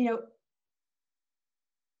you know,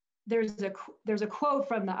 there's a quote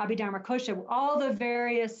from the Abhidharma Kosha: all the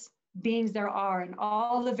various beings there are and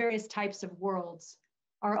all the various types of worlds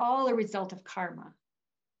are all a result of karma.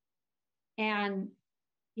 And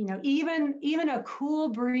Even a cool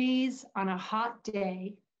breeze on a hot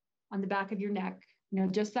day on the back of your neck,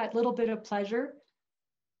 just that little bit of pleasure,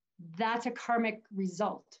 that's a karmic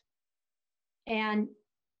result. And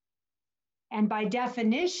by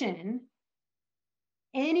definition,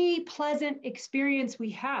 any pleasant experience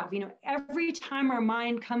we have, every time our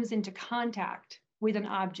mind comes into contact with an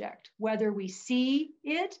object, whether we see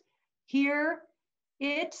it, hear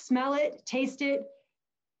it, smell it, taste it,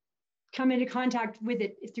 come into contact with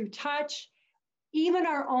it through touch, even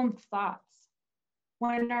our own thoughts.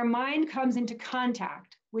 When our mind comes into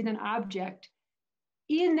contact with an object,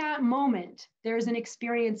 in that moment, there's an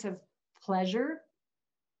experience of pleasure,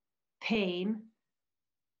 pain,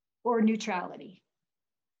 or neutrality.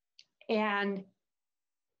 And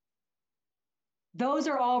those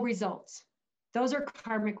are all results. Those are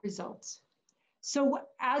karmic results. So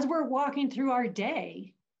as we're walking through our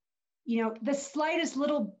day, the slightest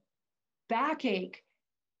little backache,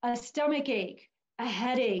 a stomach ache, a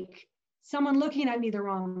headache, someone looking at me the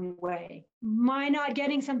wrong way, my not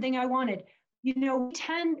getting something I wanted,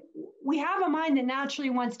 we have a mind that naturally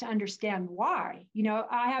wants to understand why.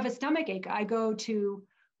 I have a stomach ache. I go to,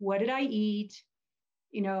 what did I eat?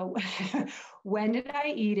 When did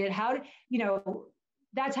I eat it?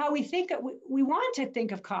 That's how we think. We want to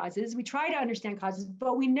think of causes. We try to understand causes,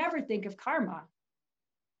 but we never think of karma.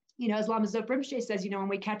 As Lama Zopa Rinpoche says, when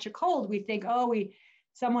we catch a cold, we think,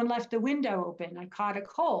 someone left the window open. I caught a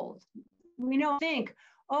cold. We don't think,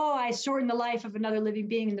 I shortened the life of another living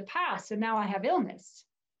being in the past, so now I have illness.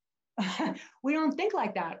 We don't think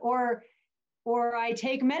like that. Or I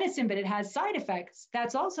take medicine, but it has side effects.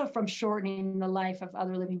 That's also from shortening the life of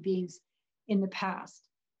other living beings in the past.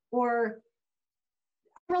 Or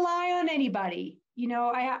rely on anybody.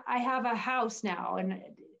 I have a house now, and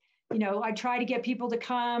I try to get people to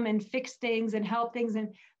come and fix things and help things,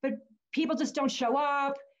 but people just don't show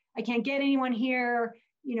up. I can't get anyone here.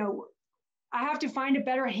 I have to find a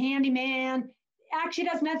better handyman. Actually,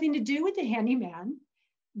 it has nothing to do with the handyman.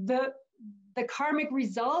 The karmic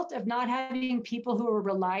result of not having people who are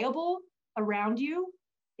reliable around you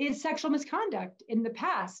is sexual misconduct in the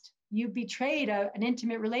past. You betrayed an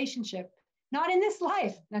intimate relationship, not in this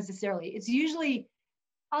life necessarily. It's usually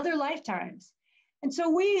other lifetimes. And so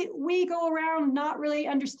we go around not really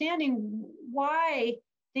understanding why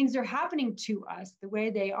things are happening to us the way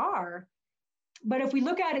they are. But if we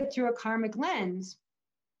look at it through a karmic lens,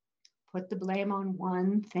 put the blame on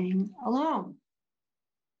one thing alone.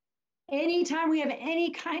 Anytime we have any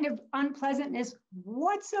kind of unpleasantness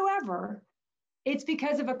whatsoever, it's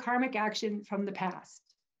because of a karmic action from the past,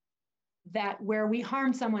 that where we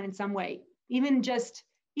harm someone in some way, even just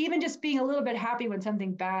being a little bit happy when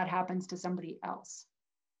something bad happens to somebody else.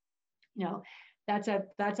 That's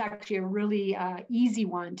actually a really easy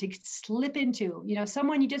one to slip into.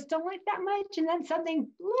 Someone you just don't like that much, and then something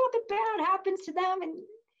a little bit bad happens to them, and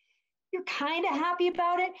you're kind of happy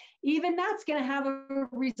about it. Even that's going to have a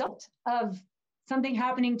result of something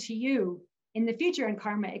happening to you in the future, and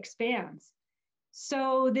karma expands.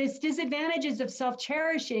 So this disadvantages of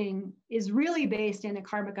self-cherishing is really based in a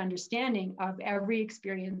karmic understanding of every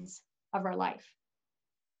experience of our life.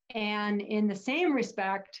 And in the same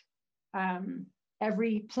respect,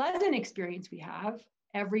 every pleasant experience we have,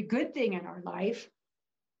 every good thing in our life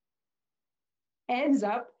ends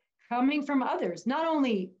up coming from others, not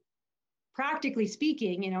only practically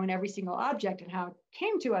speaking, in every single object and how it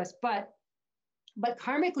came to us, but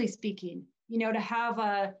karmically speaking, to have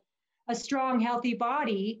a strong, healthy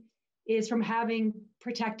body is from having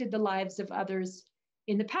protected the lives of others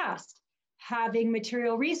in the past. Having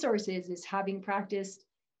material resources is having practiced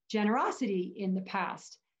generosity in the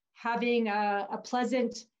past. Having a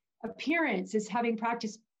pleasant appearance is having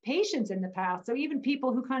practiced patience in the past. So even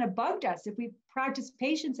people who kind of bugged us, if we practice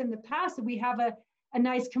patience in the past, we have a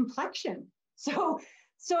nice complexion. So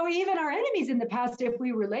even our enemies in the past, if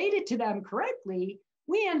we related to them correctly,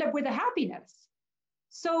 we end up with a happiness.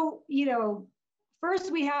 So,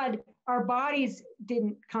 first we had our bodies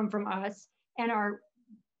didn't come from us, and our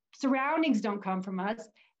surroundings don't come from us.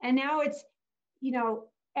 And now it's,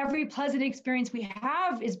 every pleasant experience we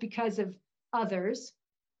have is because of others,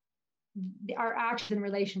 our action in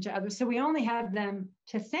relation to others. So we only have them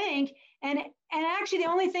to thank. And actually the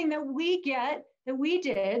only thing that we get, that we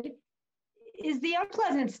did, is the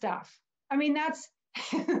unpleasant stuff. I mean, that's,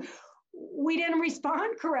 we didn't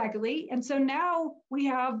respond correctly. And so now we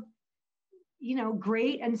have,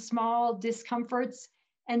 great and small discomforts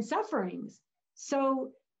and sufferings.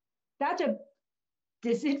 So that's a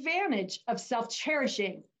disadvantage of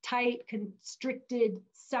self-cherishing, tight, constricted,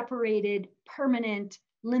 separated, permanent,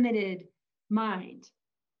 limited mind.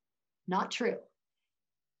 Not true.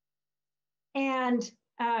 And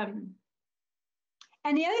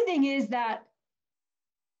the other thing is that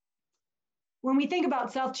when we think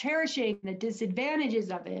about self-cherishing, the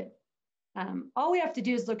disadvantages of it, all we have to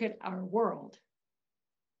do is look at our world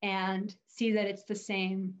and see that it's the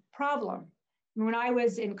same problem. When I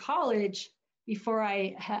was in college, before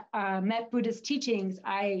I met Buddhist teachings,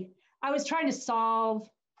 I was trying to solve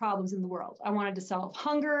problems in the world. I wanted to solve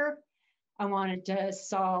hunger. I wanted to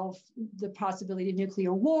solve the possibility of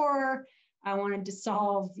nuclear war. I wanted to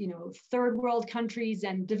solve, third world countries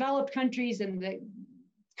and developed countries and the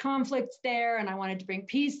conflicts there. And I wanted to bring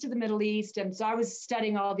peace to the Middle East. And so I was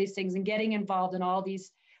studying all these things and getting involved in all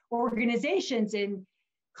these organizations in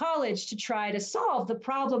college to try to solve the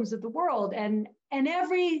problems of the world. And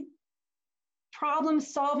every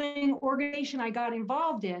problem-solving organization I got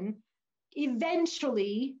involved in,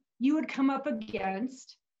 eventually you would come up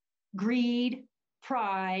against greed,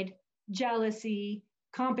 pride, jealousy,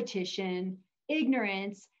 competition,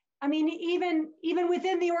 ignorance. I mean, even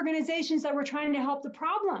within the organizations that were trying to help the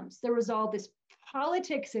problems, there was all this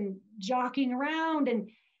politics and jockeying around, and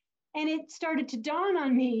it started to dawn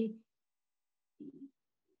on me,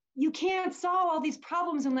 you can't solve all these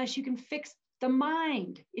problems unless you can fix the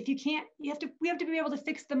mind. If you can't, we have to be able to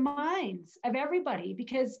fix the minds of everybody,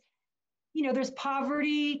 because there's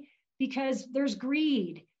poverty, because there's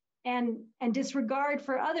greed and disregard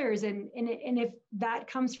for others, and if that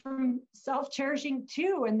comes from self-cherishing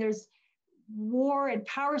too, and there's war and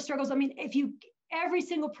power struggles. I mean, every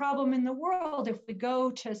single problem in the world, if we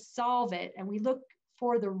go to solve it and we look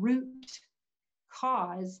for the root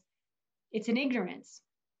cause, it's an ignorance.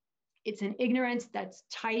 It's an ignorance that's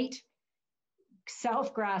tight,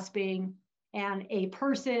 self-grasping, and a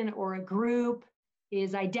person or a group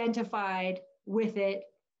is identified with it,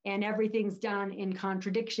 and everything's done in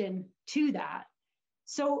contradiction to that.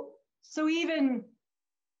 So even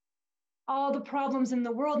all the problems in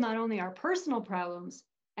the world, not only our personal problems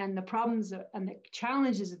and the problems and the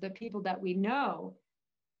challenges of the people that we know,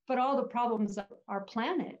 but all the problems of our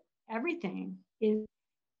planet, everything is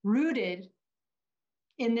rooted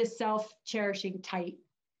in this self-cherishing tight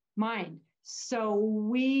mind. So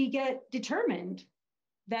we get determined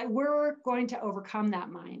that we're going to overcome that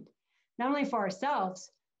mind, not only for ourselves,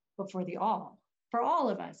 but for all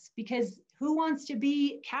of us, because who wants to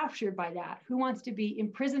be captured by that? Who wants to be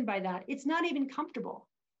imprisoned by that? It's not even comfortable.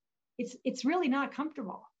 It's really not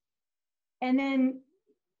comfortable. And then,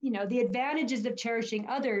 the advantages of cherishing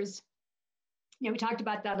others, we talked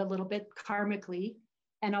about that a little bit karmically,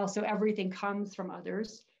 and also everything comes from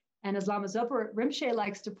others. And as Lama Zopa Rinpoche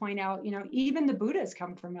likes to point out, even the Buddhas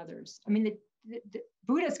come from others. I mean, the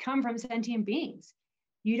Buddhas come from sentient beings.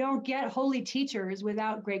 You don't get holy teachers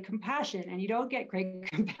without great compassion, and you don't get great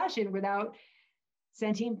compassion without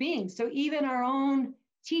sentient beings. So even our own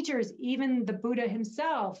teachers, even the Buddha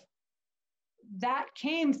himself, that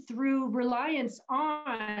came through reliance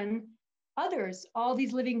on others, all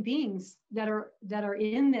these living beings that are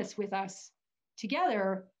in this with us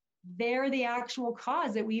together. They're the actual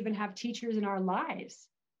cause that we even have teachers in our lives.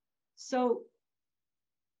 So,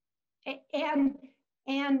 and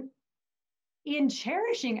in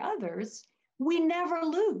cherishing others, we never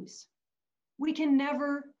lose. We can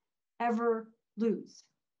never, ever lose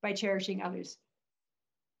by cherishing others.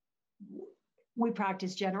 We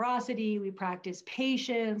practice generosity, we practice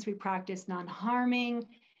patience, we practice non-harming,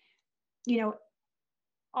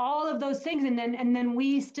 all of those things, and then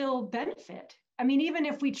we still benefit. I mean, even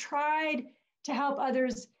if we tried to help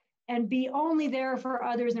others and be only there for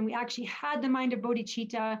others, and we actually had the mind of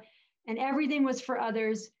bodhicitta and everything was for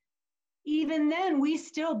others, even then we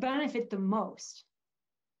still benefit the most.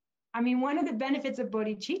 I mean, one of the benefits of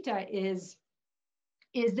bodhicitta is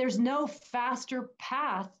there's no faster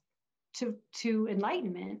path to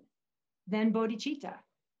enlightenment than bodhicitta.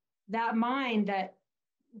 That mind that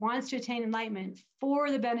wants to attain enlightenment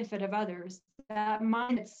for the benefit of others, that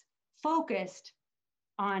mind that's focused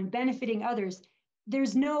on benefiting others,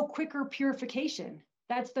 there's no quicker purification.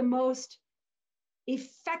 That's the most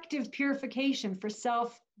effective purification for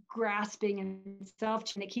self-grasping and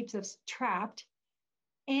and it keeps us trapped.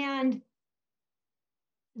 And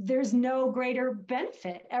there's no greater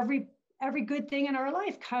benefit. Every good thing in our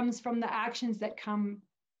life comes from the actions that come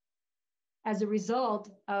as a result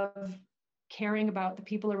of caring about the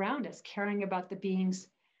people around us, caring about the beings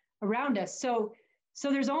around us. So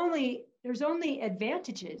there's only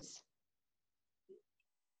advantages.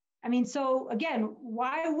 I mean, so again,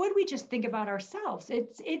 why would we just think about ourselves?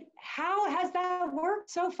 How has that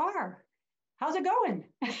worked so far? How's it going?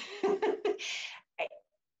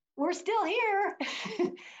 We're still here.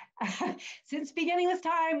 Since beginningless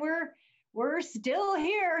time, we're still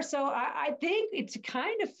here. So I think it's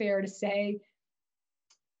kind of fair to say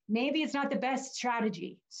maybe it's not the best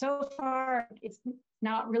strategy. So far, it's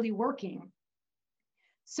not really working.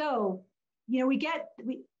 So, we get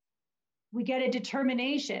a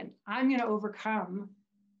determination. I'm going to overcome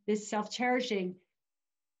this self-cherishing,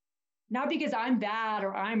 not because I'm bad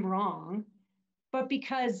or I'm wrong, but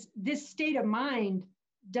because this state of mind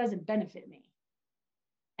doesn't benefit me.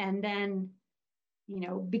 And then,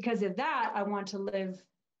 because of that, I want to live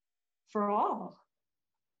for all.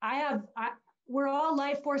 We're all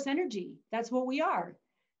life force energy. That's what we are.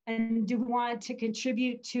 And do we want to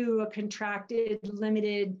contribute to a contracted,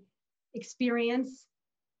 limited experience,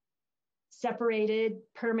 separated,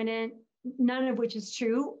 permanent, none of which is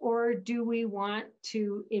true? Or do we want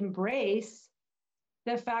to embrace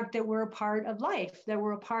the fact that we're a part of life, that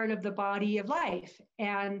we're a part of the body of life,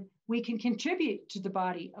 and we can contribute to the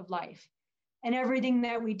body of life, and everything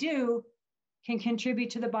that we do can contribute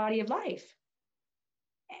to the body of life?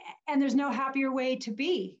 And there's no happier way to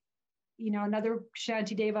be. Another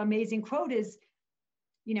Shantideva amazing quote is,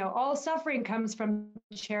 all suffering comes from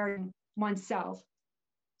cherishing oneself.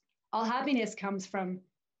 All happiness comes from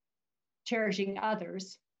cherishing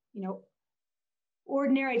others.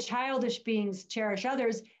 Ordinary childish beings cherish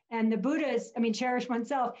others, and the Buddhas, cherish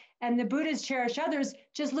oneself, and the Buddhas cherish others.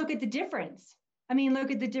 Just look at the difference.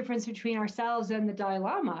 Look at the difference between ourselves and the Dalai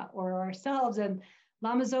Lama, or ourselves and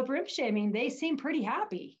Lama Zopa Rinpoche. They seem pretty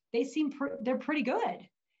happy. They're pretty good.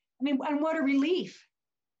 And what a relief.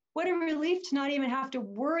 What a relief to not even have to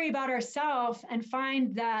worry about ourselves and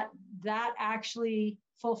find that actually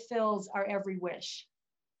fulfills our every wish.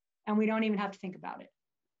 And we don't even have to think about it.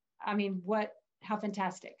 How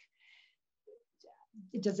fantastic.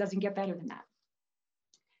 It just doesn't get better than that.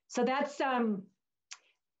 So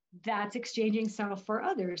that's exchanging self for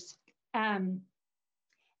others. And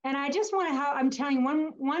I just want to I'm telling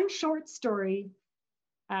one short story,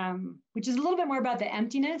 which is a little bit more about the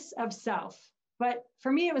emptiness of self. But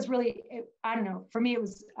for me, it was really, for me, it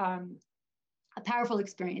was a powerful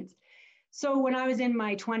experience. So when I was in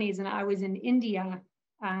my 20s and I was in India,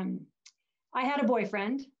 I had a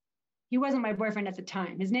boyfriend. He wasn't my boyfriend at the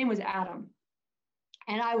time. His name was Adam.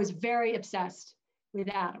 And I was very obsessed with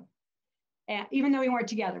Adam. And even though we weren't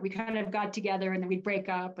together, we kind of got together and then we'd break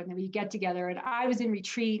up and then we'd get together. And I was in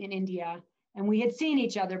retreat in India and we had seen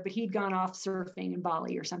each other, but he'd gone off surfing in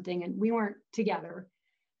Bali or something and we weren't together.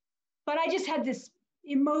 But I just had this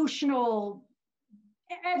emotional,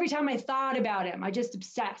 every time I thought about him, I just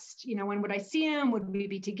obsessed. When would I see him? Would we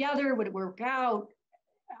be together? Would it work out?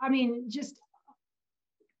 Just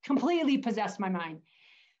completely possessed my mind.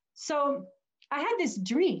 So I had this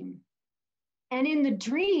dream. And in the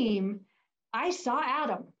dream, I saw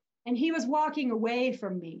Adam and he was walking away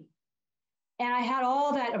from me. And I had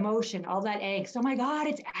all that emotion, all that angst. Oh my God,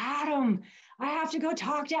 it's Adam. I have to go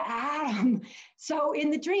talk to Adam. So in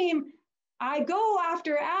the dream, I go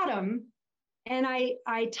after Adam and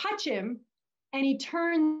I touch him and he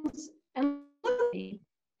turns and looks at me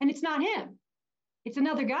and it's not him. It's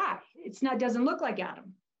another guy. Doesn't look like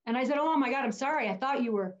Adam. And I said, oh my God, I'm sorry. I thought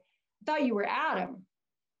you were Adam.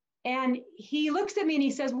 And he looks at me and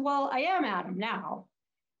he says, well, I am Adam now.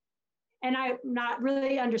 And I'm not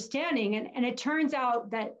really understanding. And it turns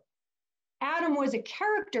out that Adam was a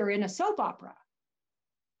character in a soap opera.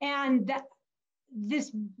 And that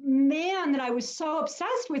this man that I was so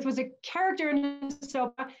obsessed with was a character in a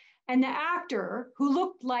soap opera. And the actor who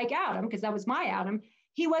looked like Adam, because that was my Adam,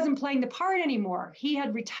 he wasn't playing the part anymore. He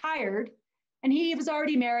had retired and he was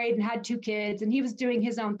already married and had 2 kids and he was doing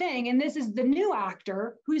his own thing. And this is the new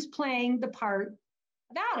actor who's playing the part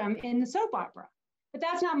of Adam in the soap opera. But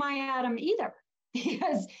that's not my Adam either,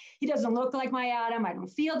 because he doesn't look like my Adam. I don't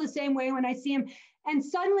feel the same way when I see him. And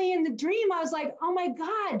suddenly in the dream, I was like, oh my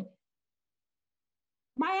God,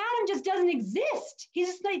 my Adam just doesn't exist. He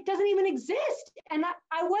just doesn't even exist. And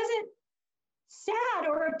I wasn't sad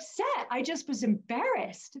or upset. I just was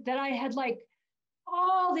embarrassed that I had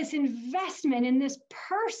all this investment in this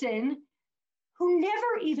person who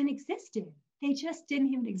never even existed. They just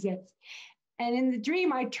didn't even exist. And in the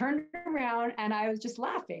dream, I turned around and I was just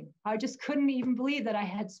laughing. I just couldn't even believe that I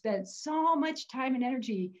had spent so much time and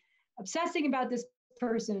energy obsessing about this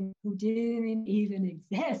person who didn't even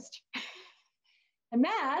exist. And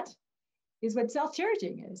that is what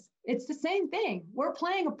self-cherishing is. It's the same thing. We're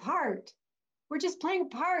playing a part. We're just playing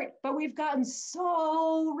a part, but we've gotten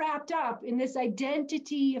so wrapped up in this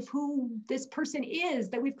identity of who this person is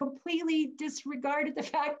that we've completely disregarded the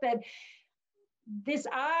fact that this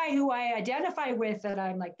I, who I identify with, that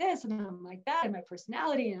I'm like this and I'm like that, and my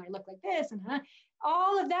personality, and I look like this, and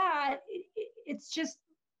all of that, it's just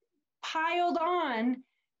piled on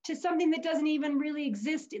to something that doesn't even really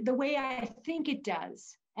exist the way I think it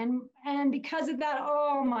does. And because of that,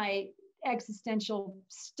 all my existential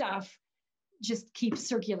stuff just keeps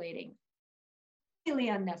circulating. Really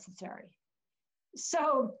unnecessary.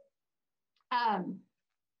 So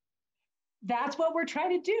that's what we're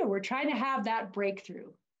trying to do. We're trying to have that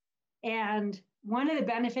breakthrough. And one of the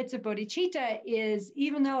benefits of bodhicitta is,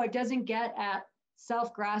 even though it doesn't get at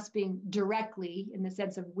self-grasping directly in the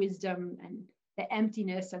sense of wisdom and the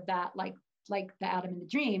emptiness of that, like the atom in the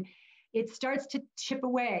dream, it starts to chip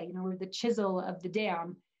away, with the chisel of the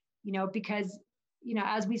dam, because,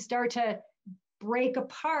 as we start to break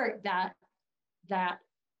apart that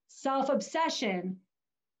self-obsession,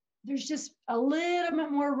 there's just a little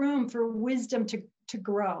bit more room for wisdom to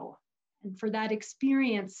grow and for that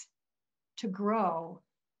experience to grow.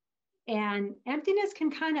 And emptiness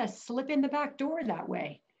can kind of slip in the back door that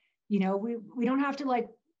way. We don't have to it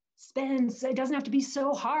doesn't have to be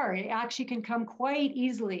so hard. It actually can come quite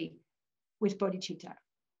easily with bodhicitta.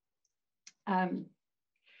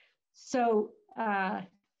 So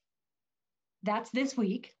that's this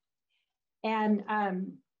week. And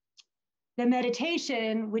the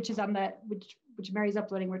meditation, which is on which Mary's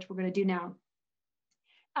uploading, which we're going to do now.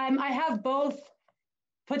 I have both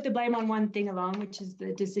put the blame on one thing alone, which is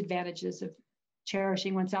the disadvantages of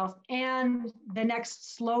cherishing oneself, and the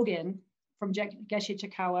next slogan from Geshe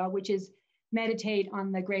Chikawa, which is meditate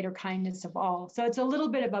on the greater kindness of all. So it's a little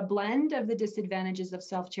bit of a blend of the disadvantages of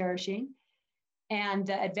self-cherishing and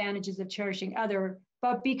the advantages of cherishing other.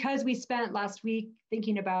 But because we spent last week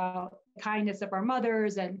thinking about the kindness of our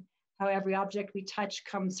mothers and how every object we touch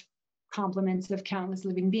comes compliments of countless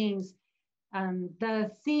living beings,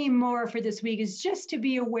 the theme more for this week is just to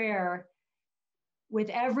be aware with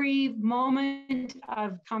every moment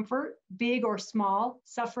of comfort, big or small,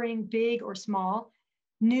 suffering, big or small,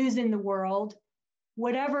 news in the world,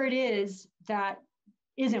 whatever it is that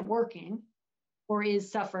isn't working or is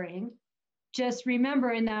suffering, just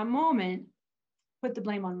remember in that moment, put the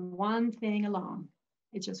blame on one thing alone.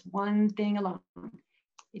 It's just one thing alone.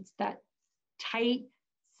 It's that tight,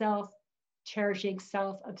 self-cherishing,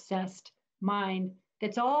 self-obsessed mind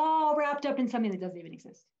that's all wrapped up in something that doesn't even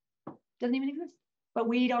exist. Doesn't even exist. But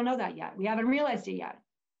we don't know that yet. We haven't realized it yet.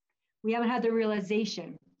 We haven't had the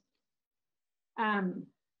realization.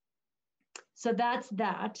 So that's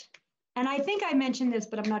that. And I think I mentioned this,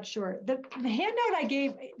 but I'm not sure. The handout I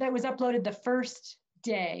gave that was uploaded the first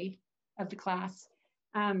day of the class,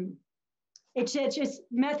 it's just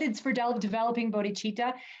methods for developing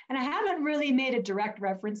bodhicitta. And I haven't really made a direct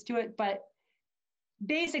reference to it, but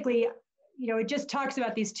basically, it just talks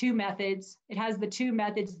about these two methods. It has the two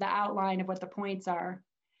methods, the outline of what the points are.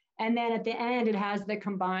 And then at the end, it has the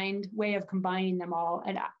combined way of combining them all.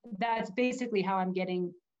 And that's basically how I'm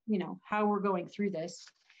getting, how we're going through this.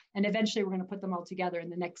 And eventually we're going to put them all together in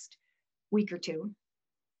the next week or two.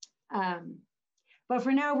 But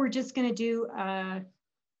for now, we're just going to do a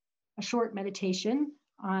short meditation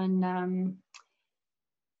on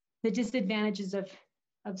the disadvantages of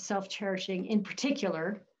self-cherishing in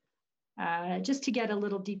particular, just to get a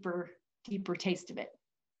little deeper taste of it.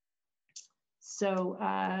 So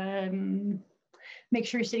make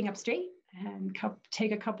sure you're sitting up straight and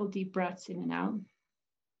take a couple deep breaths in and out.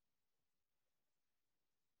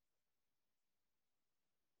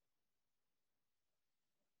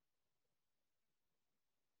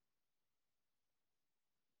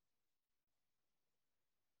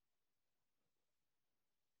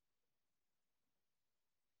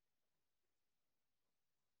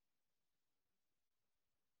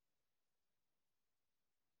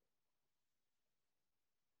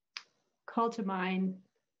 Call to mind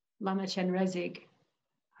Lama Chenrezig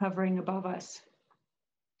hovering above us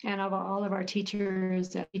and of all of our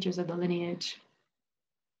teachers and teachers of the lineage,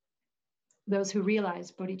 those who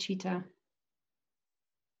realize bodhicitta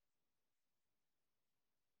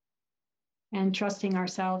and trusting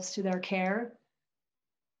ourselves to their care,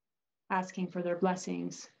 asking for their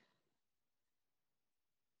blessings.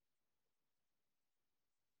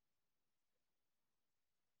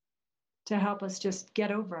 To help us just get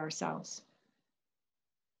over ourselves.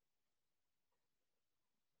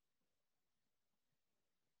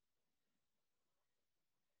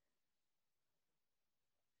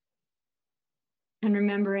 And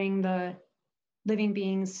remembering the living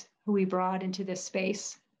beings who we brought into this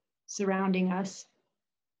space, surrounding us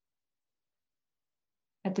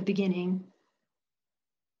at the beginning.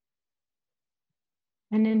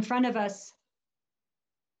 And in front of us,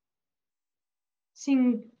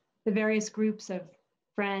 seeing the various groups of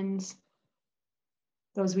friends,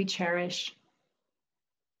 those we cherish,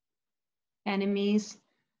 enemies,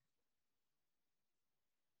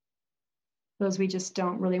 those we just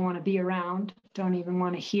don't really want to be around, don't even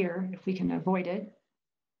want to hear if we can avoid it,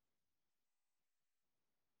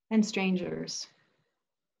 and strangers,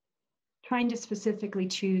 trying to specifically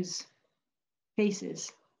choose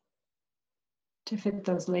faces to fit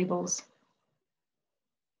those labels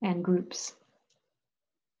and groups.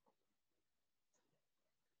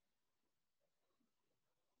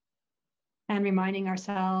 And reminding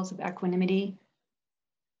ourselves of equanimity,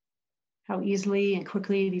 how easily and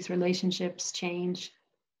quickly these relationships change.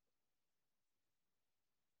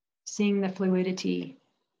 Seeing the fluidity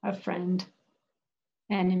of friend,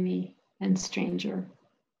 enemy, and stranger.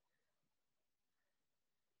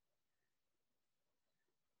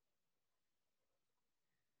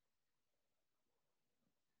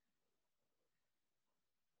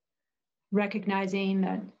 Recognizing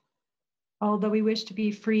that although we wish to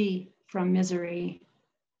be free from misery,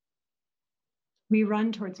 we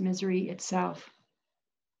run towards misery itself.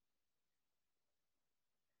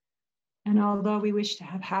 And although we wish to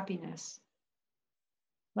have happiness,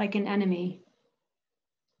 like an enemy,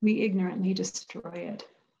 we ignorantly destroy it.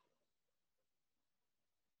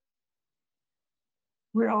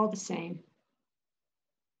 We're all the same.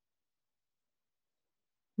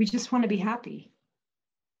 We just want to be happy.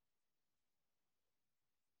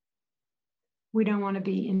 We don't want to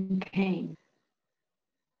be in pain.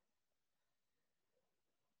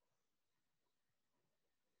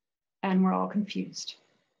 And we're all confused.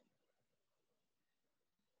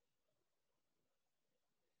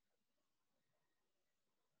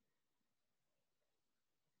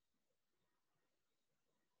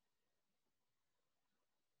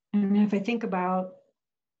 And if I think about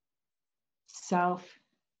self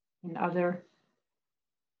and other,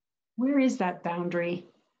 where is that boundary?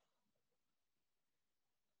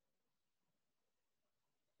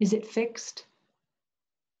 Is it fixed?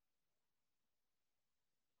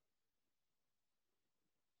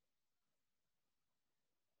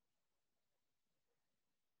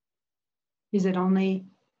 Is it only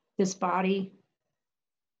this body?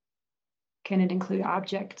 Can it include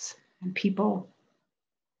objects and people?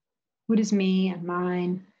 What is me and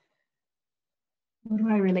mine? What do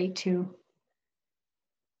I relate to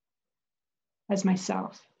as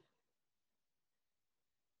myself?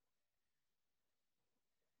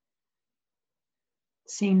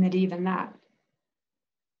 Seeing that even that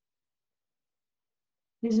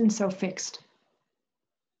isn't so fixed.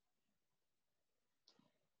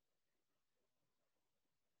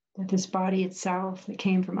 That this body itself that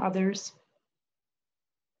came from others,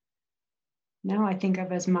 now I think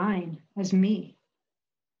of as mine, as me.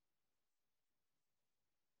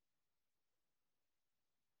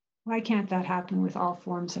 Why can't that happen with all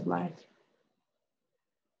forms of life?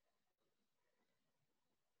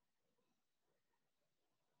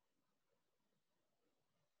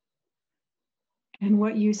 And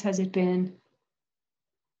what use has it been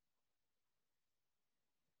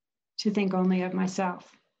to think only of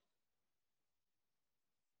myself?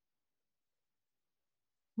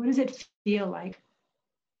 What does it feel like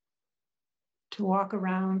to walk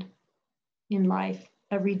around in life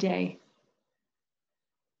every day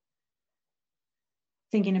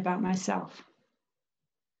thinking about myself?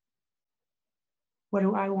 What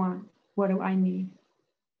do I want? What do I need?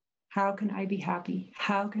 How can I be happy?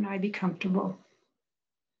 How can I be comfortable?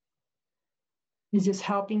 Is this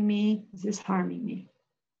helping me? Is this harming me?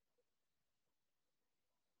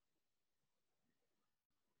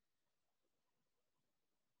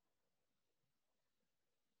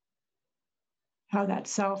 How that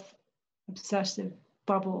self-obsessive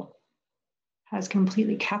bubble has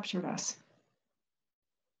completely captured us,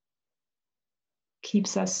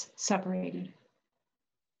 keeps us separated,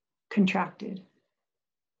 contracted,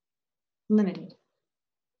 limited.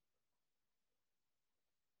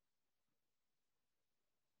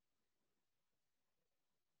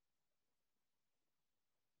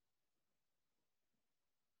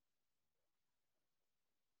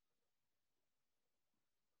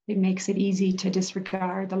 It makes it easy to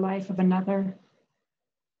disregard the life of another,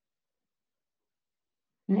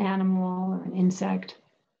 an animal or an insect.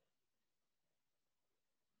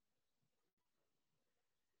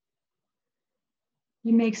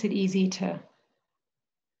 It makes it easy to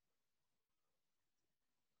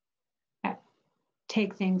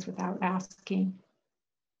take things without asking,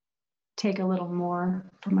 take a little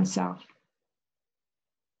more for myself,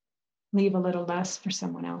 leave a little less for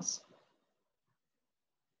someone else.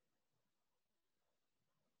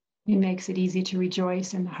 It makes it easy to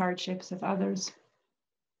rejoice in the hardships of others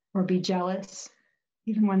or be jealous,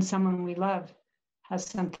 even when someone we love has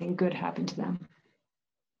something good happen to them.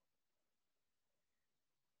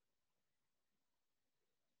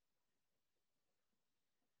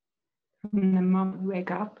 From the moment we wake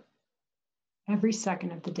up, every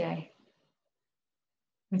second of the day,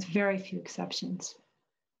 with very few exceptions.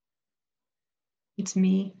 It's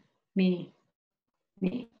me, me,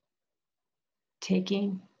 me.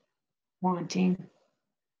 Taking, wanting,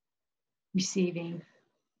 receiving,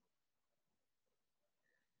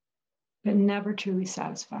 but never truly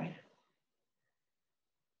satisfied.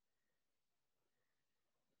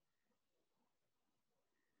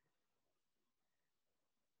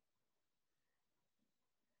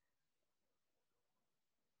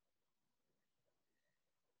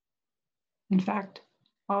 In fact,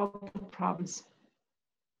 all the problems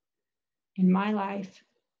in my life,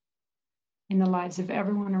 in the lives of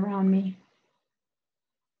everyone around me,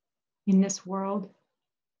 in this world,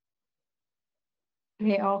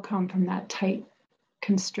 they all come from that tight,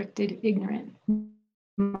 constricted, ignorant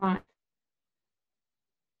mind.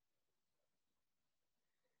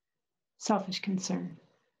 Selfish concern,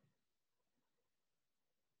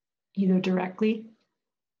 either directly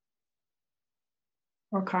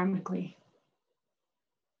or karmically.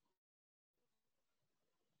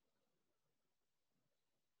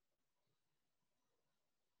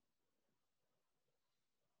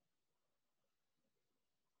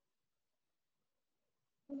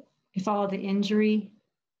 If all the injury,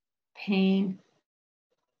 pain,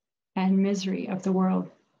 and misery of the world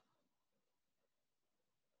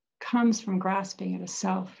comes from grasping at a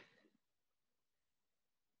self,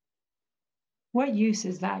 what use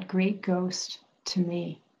is that great ghost to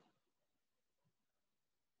me?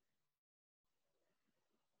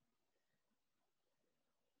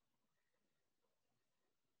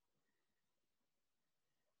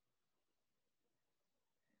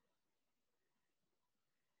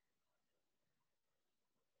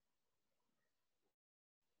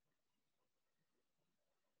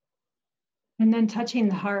 And then touching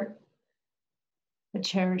the heart that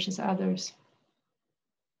cherishes others,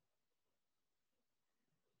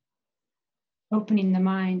 opening the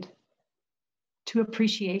mind to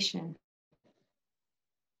appreciation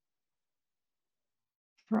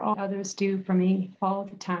for all others do for me all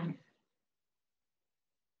the time,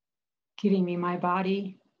 giving me my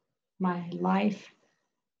body, my life,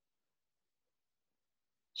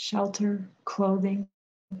 shelter, clothing,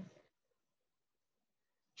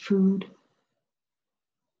 food,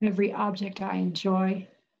 every object I enjoy,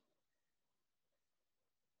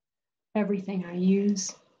 everything I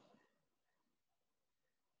use,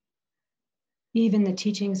 even the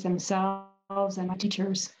teachings themselves and my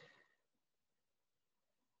teachers,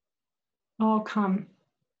 all come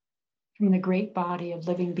from the great body of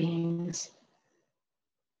living beings.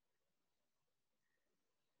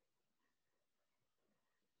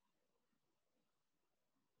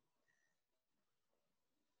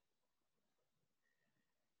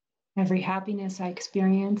 Every happiness I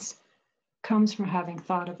experience comes from having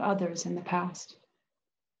thought of others in the past.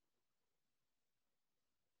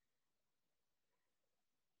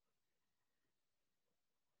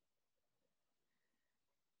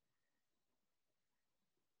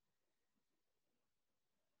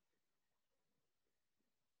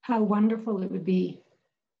 How wonderful it would be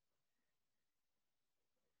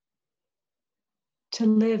to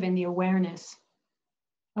live in the awareness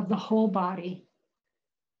of the whole body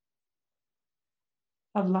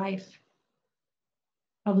of life,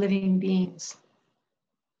 of living beings,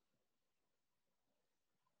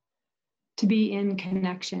 to be in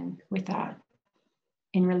connection with that,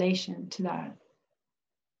 in relation to that,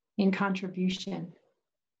 in contribution.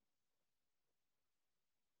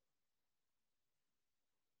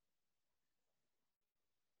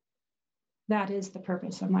 That is the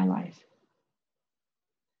purpose of my life.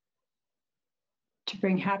 To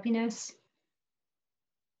bring happiness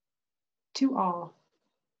to all.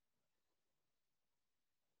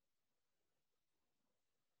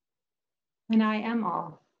 And I am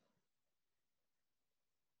all.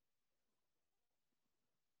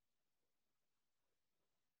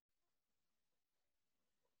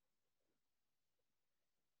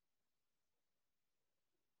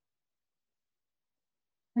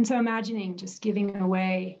 And so imagining just giving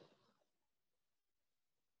away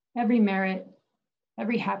every merit,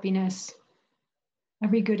 every happiness,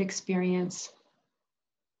 every good experience,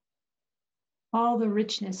 all the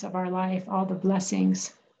richness of our life, all the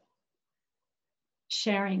blessings,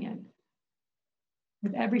 sharing it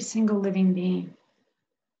with every single living being,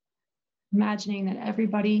 imagining that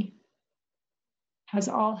everybody has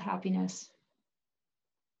all happiness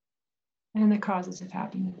and the causes of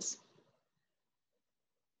happiness.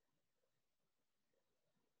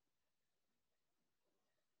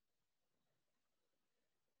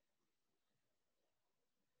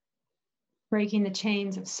 breaking the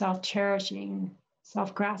chains of self-cherishing,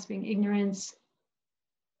 self-grasping ignorance.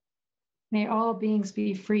 May all beings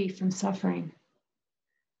be free from suffering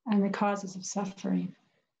and the causes of suffering.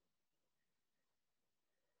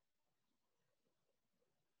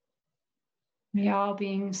 May all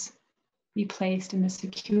beings be placed in the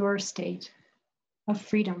secure state of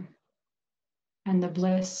freedom and the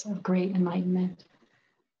bliss of great enlightenment.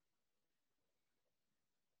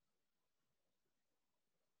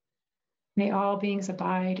 May all beings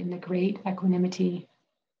abide in the great equanimity,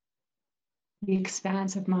 the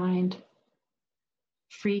expanse of mind,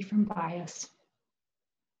 free from bias.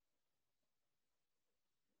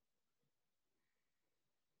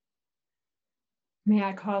 May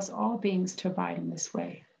I cause all beings to abide in this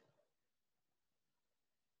way.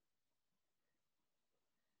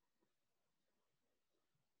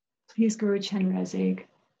 Please, Guru Chenrezig,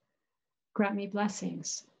 grant me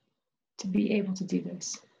blessings to be able to do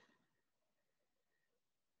this.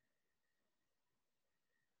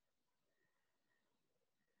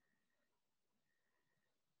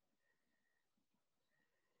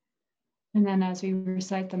 And then as we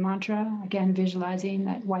recite the mantra, again, visualizing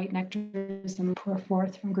that white nectar is going to pour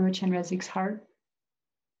forth from Guru Chenrezig's heart,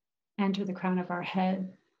 enter the crown of our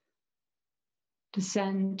head,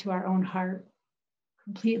 descend to our own heart,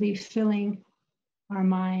 completely filling our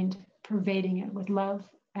mind, pervading it with love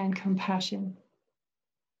and compassion,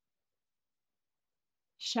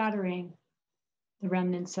 shattering the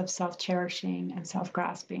remnants of self-cherishing and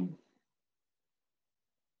self-grasping.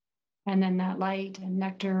 And then that light and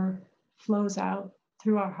nectar flows out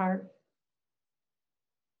through our heart,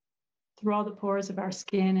 through all the pores of our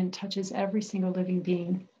skin, and touches every single living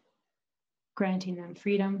being, granting them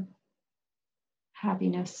freedom,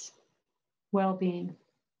 happiness, well-being,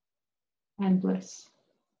 and bliss.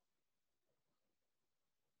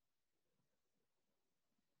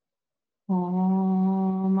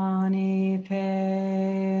 Om Mani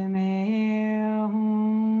Padme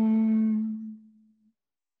Hum.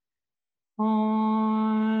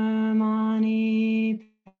 Om Mani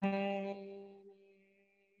Padme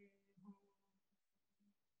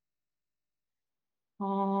Hum.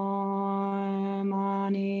 Om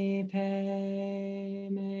Mani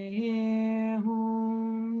Padme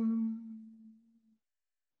Hum.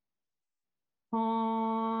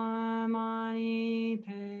 Om Mani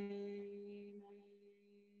Padme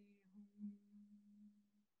Hum.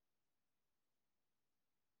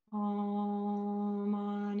 Om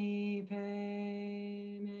Mani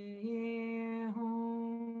Padme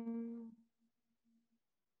Hum.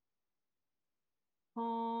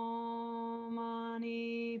 Om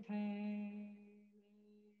Mani Padme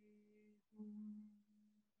Hum.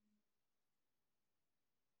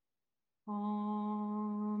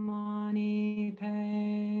 Om Mani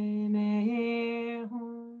Padme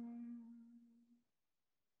Hum.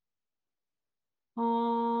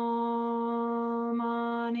 Om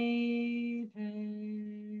Mani Padme Hum.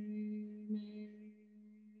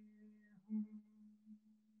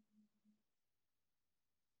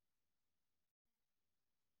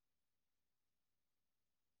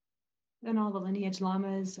 Then all the lineage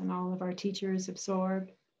lamas and all of our teachers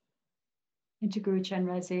absorb into Guru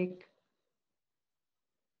Chenrezig,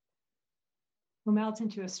 who melts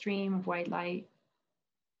into a stream of white light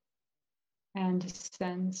and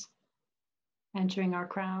descends, entering our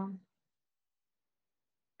crown,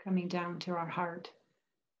 coming down to our heart,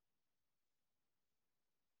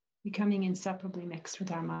 becoming inseparably mixed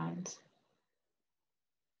with our minds.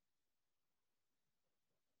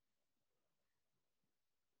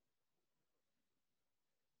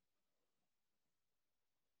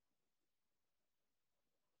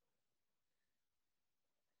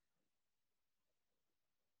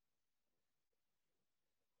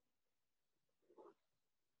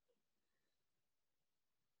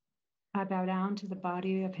 I bow down to the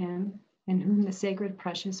body of him in whom the sacred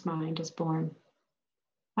precious mind is born.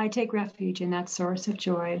 I take refuge in that source of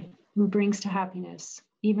joy who brings to happiness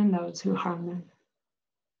even those who harm them.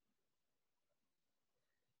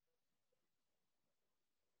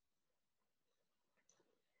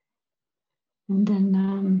 And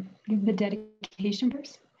then give the dedication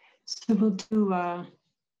verse. So we'll do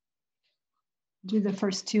the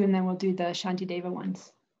first two, and then we'll do the Shantideva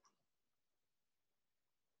ones.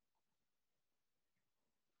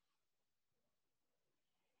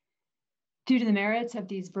 Due to the merits of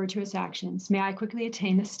these virtuous actions, may I quickly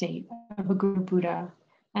attain the state of a Guru Buddha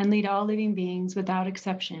and lead all living beings without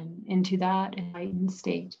exception into that enlightened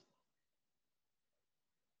state.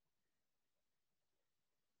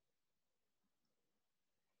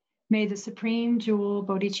 May the supreme jewel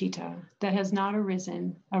bodhicitta that has not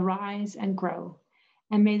arisen arise and grow,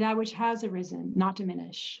 And may that which has arisen not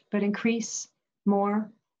diminish, but increase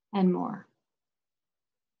more and more.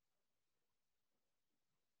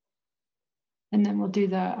 And then we'll do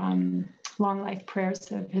the long life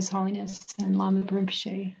prayers of His Holiness and Lama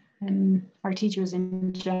Rinpoche and our teachers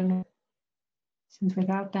in general, since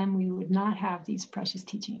without them we would not have these precious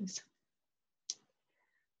teachings.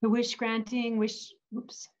 The wish granting, we'll do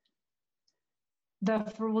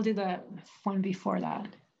the one before that,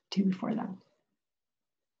 two before that.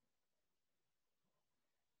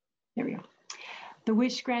 There we go. The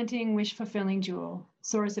wish granting, wish fulfilling jewel,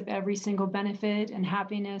 source of every single benefit and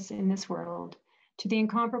happiness in this world, to the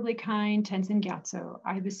incomparably kind Tenzin Gyatso,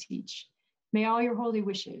 I beseech, may all your holy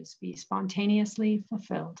wishes be spontaneously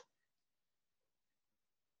fulfilled.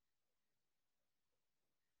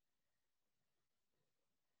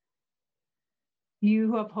 You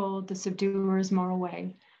who uphold the subduer's moral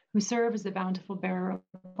way, who serve as the bountiful bearer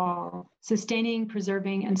of all, sustaining,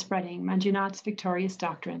 preserving, and spreading Manjunat's victorious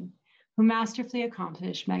doctrine, who masterfully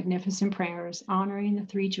accomplish magnificent prayers honoring the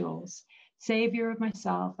three jewels, Savior of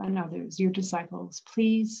myself and others, your disciples,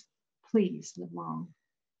 please, please live long.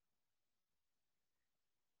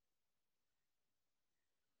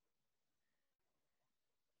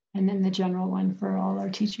 And then the general one for all our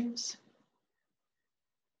teachers.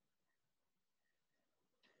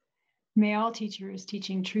 May all teachers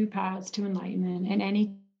teaching true paths to enlightenment in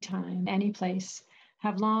any time, any place,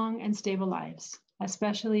 have long and stable lives,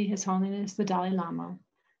 especially His Holiness the Dalai Lama,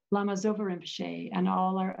 Lama Zopa Rinpoche, and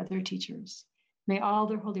all our other teachers. May all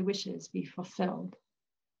their holy wishes be fulfilled.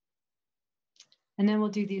 And then we'll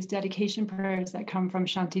do these dedication prayers that come from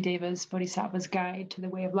Shantideva's Bodhisattva's Guide to the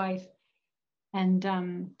Way of Life.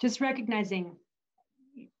 And just recognizing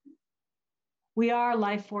we are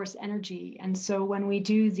life force energy. And so when we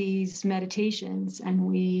do these meditations and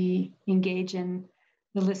we engage in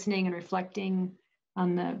the listening and reflecting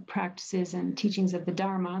on the practices and teachings of the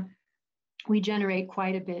Dharma, we generate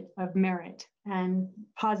quite a bit of merit and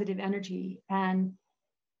positive energy. And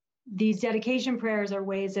these dedication prayers are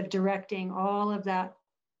ways of directing all of that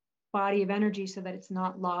body of energy so that it's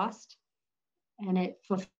not lost and it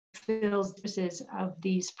fulfills the purposes of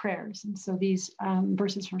these prayers. And so these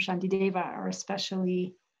verses from Shantideva are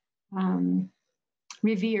especially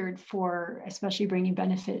revered for especially bringing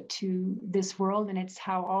benefit to this world. And it's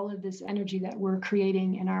how all of this energy that we're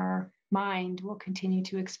creating in our mind will continue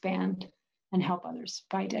to expand and help others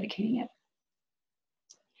by dedicating it.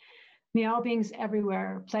 May all beings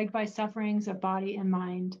everywhere, plagued by sufferings of body and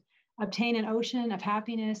mind, obtain an ocean of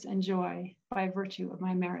happiness and joy by virtue of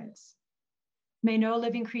my merits. May no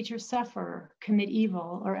living creature suffer, commit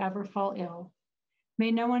evil, or ever fall ill.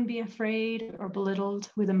 May no one be afraid or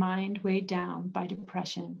belittled with a mind weighed down by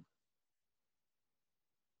depression.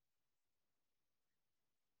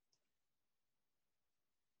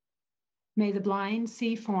 May the blind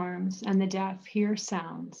see forms and the deaf hear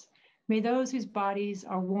sounds. May those whose bodies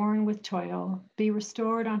are worn with toil be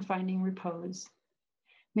restored on finding repose.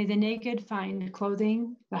 May the naked find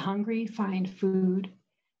clothing, the hungry find food.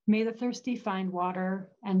 May the thirsty find water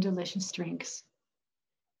and delicious drinks.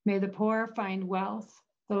 May the poor find wealth,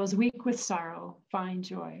 those weak with sorrow find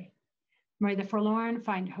joy. May the forlorn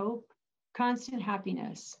find hope, constant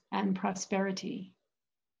happiness, and prosperity.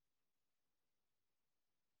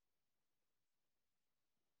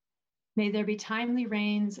 May there be timely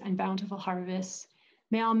rains and bountiful harvests.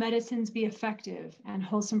 May all medicines be effective and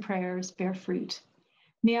wholesome prayers bear fruit.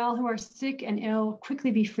 May all who are sick and ill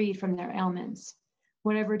quickly be freed from their ailments.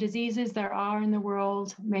 Whatever diseases there are in the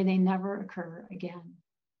world, may they never occur again.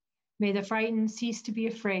 May the frightened cease to be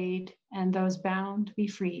afraid and those bound be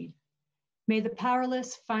freed. May the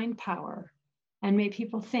powerless find power, and may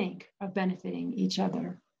people think of benefiting each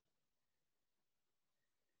other.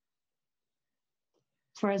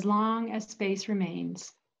 For as long as space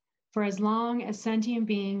remains, for as long as sentient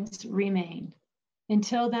beings remain,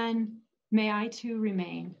 until then, may I too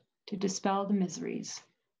remain to dispel the miseries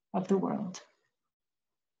of the world.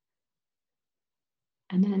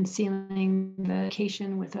 And then sealing the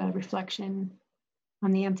dedication with a reflection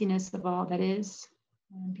on the emptiness of all that is,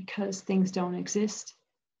 because things don't exist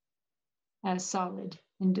as solid,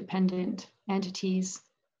 independent entities.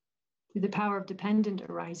 Through the power of dependent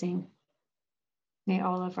arising, may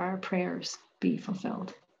all of our prayers be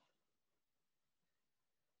fulfilled.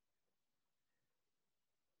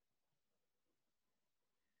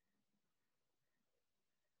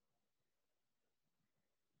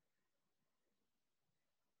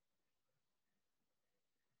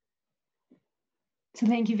 So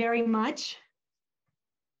thank you very much.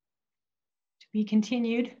 To be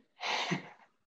continued.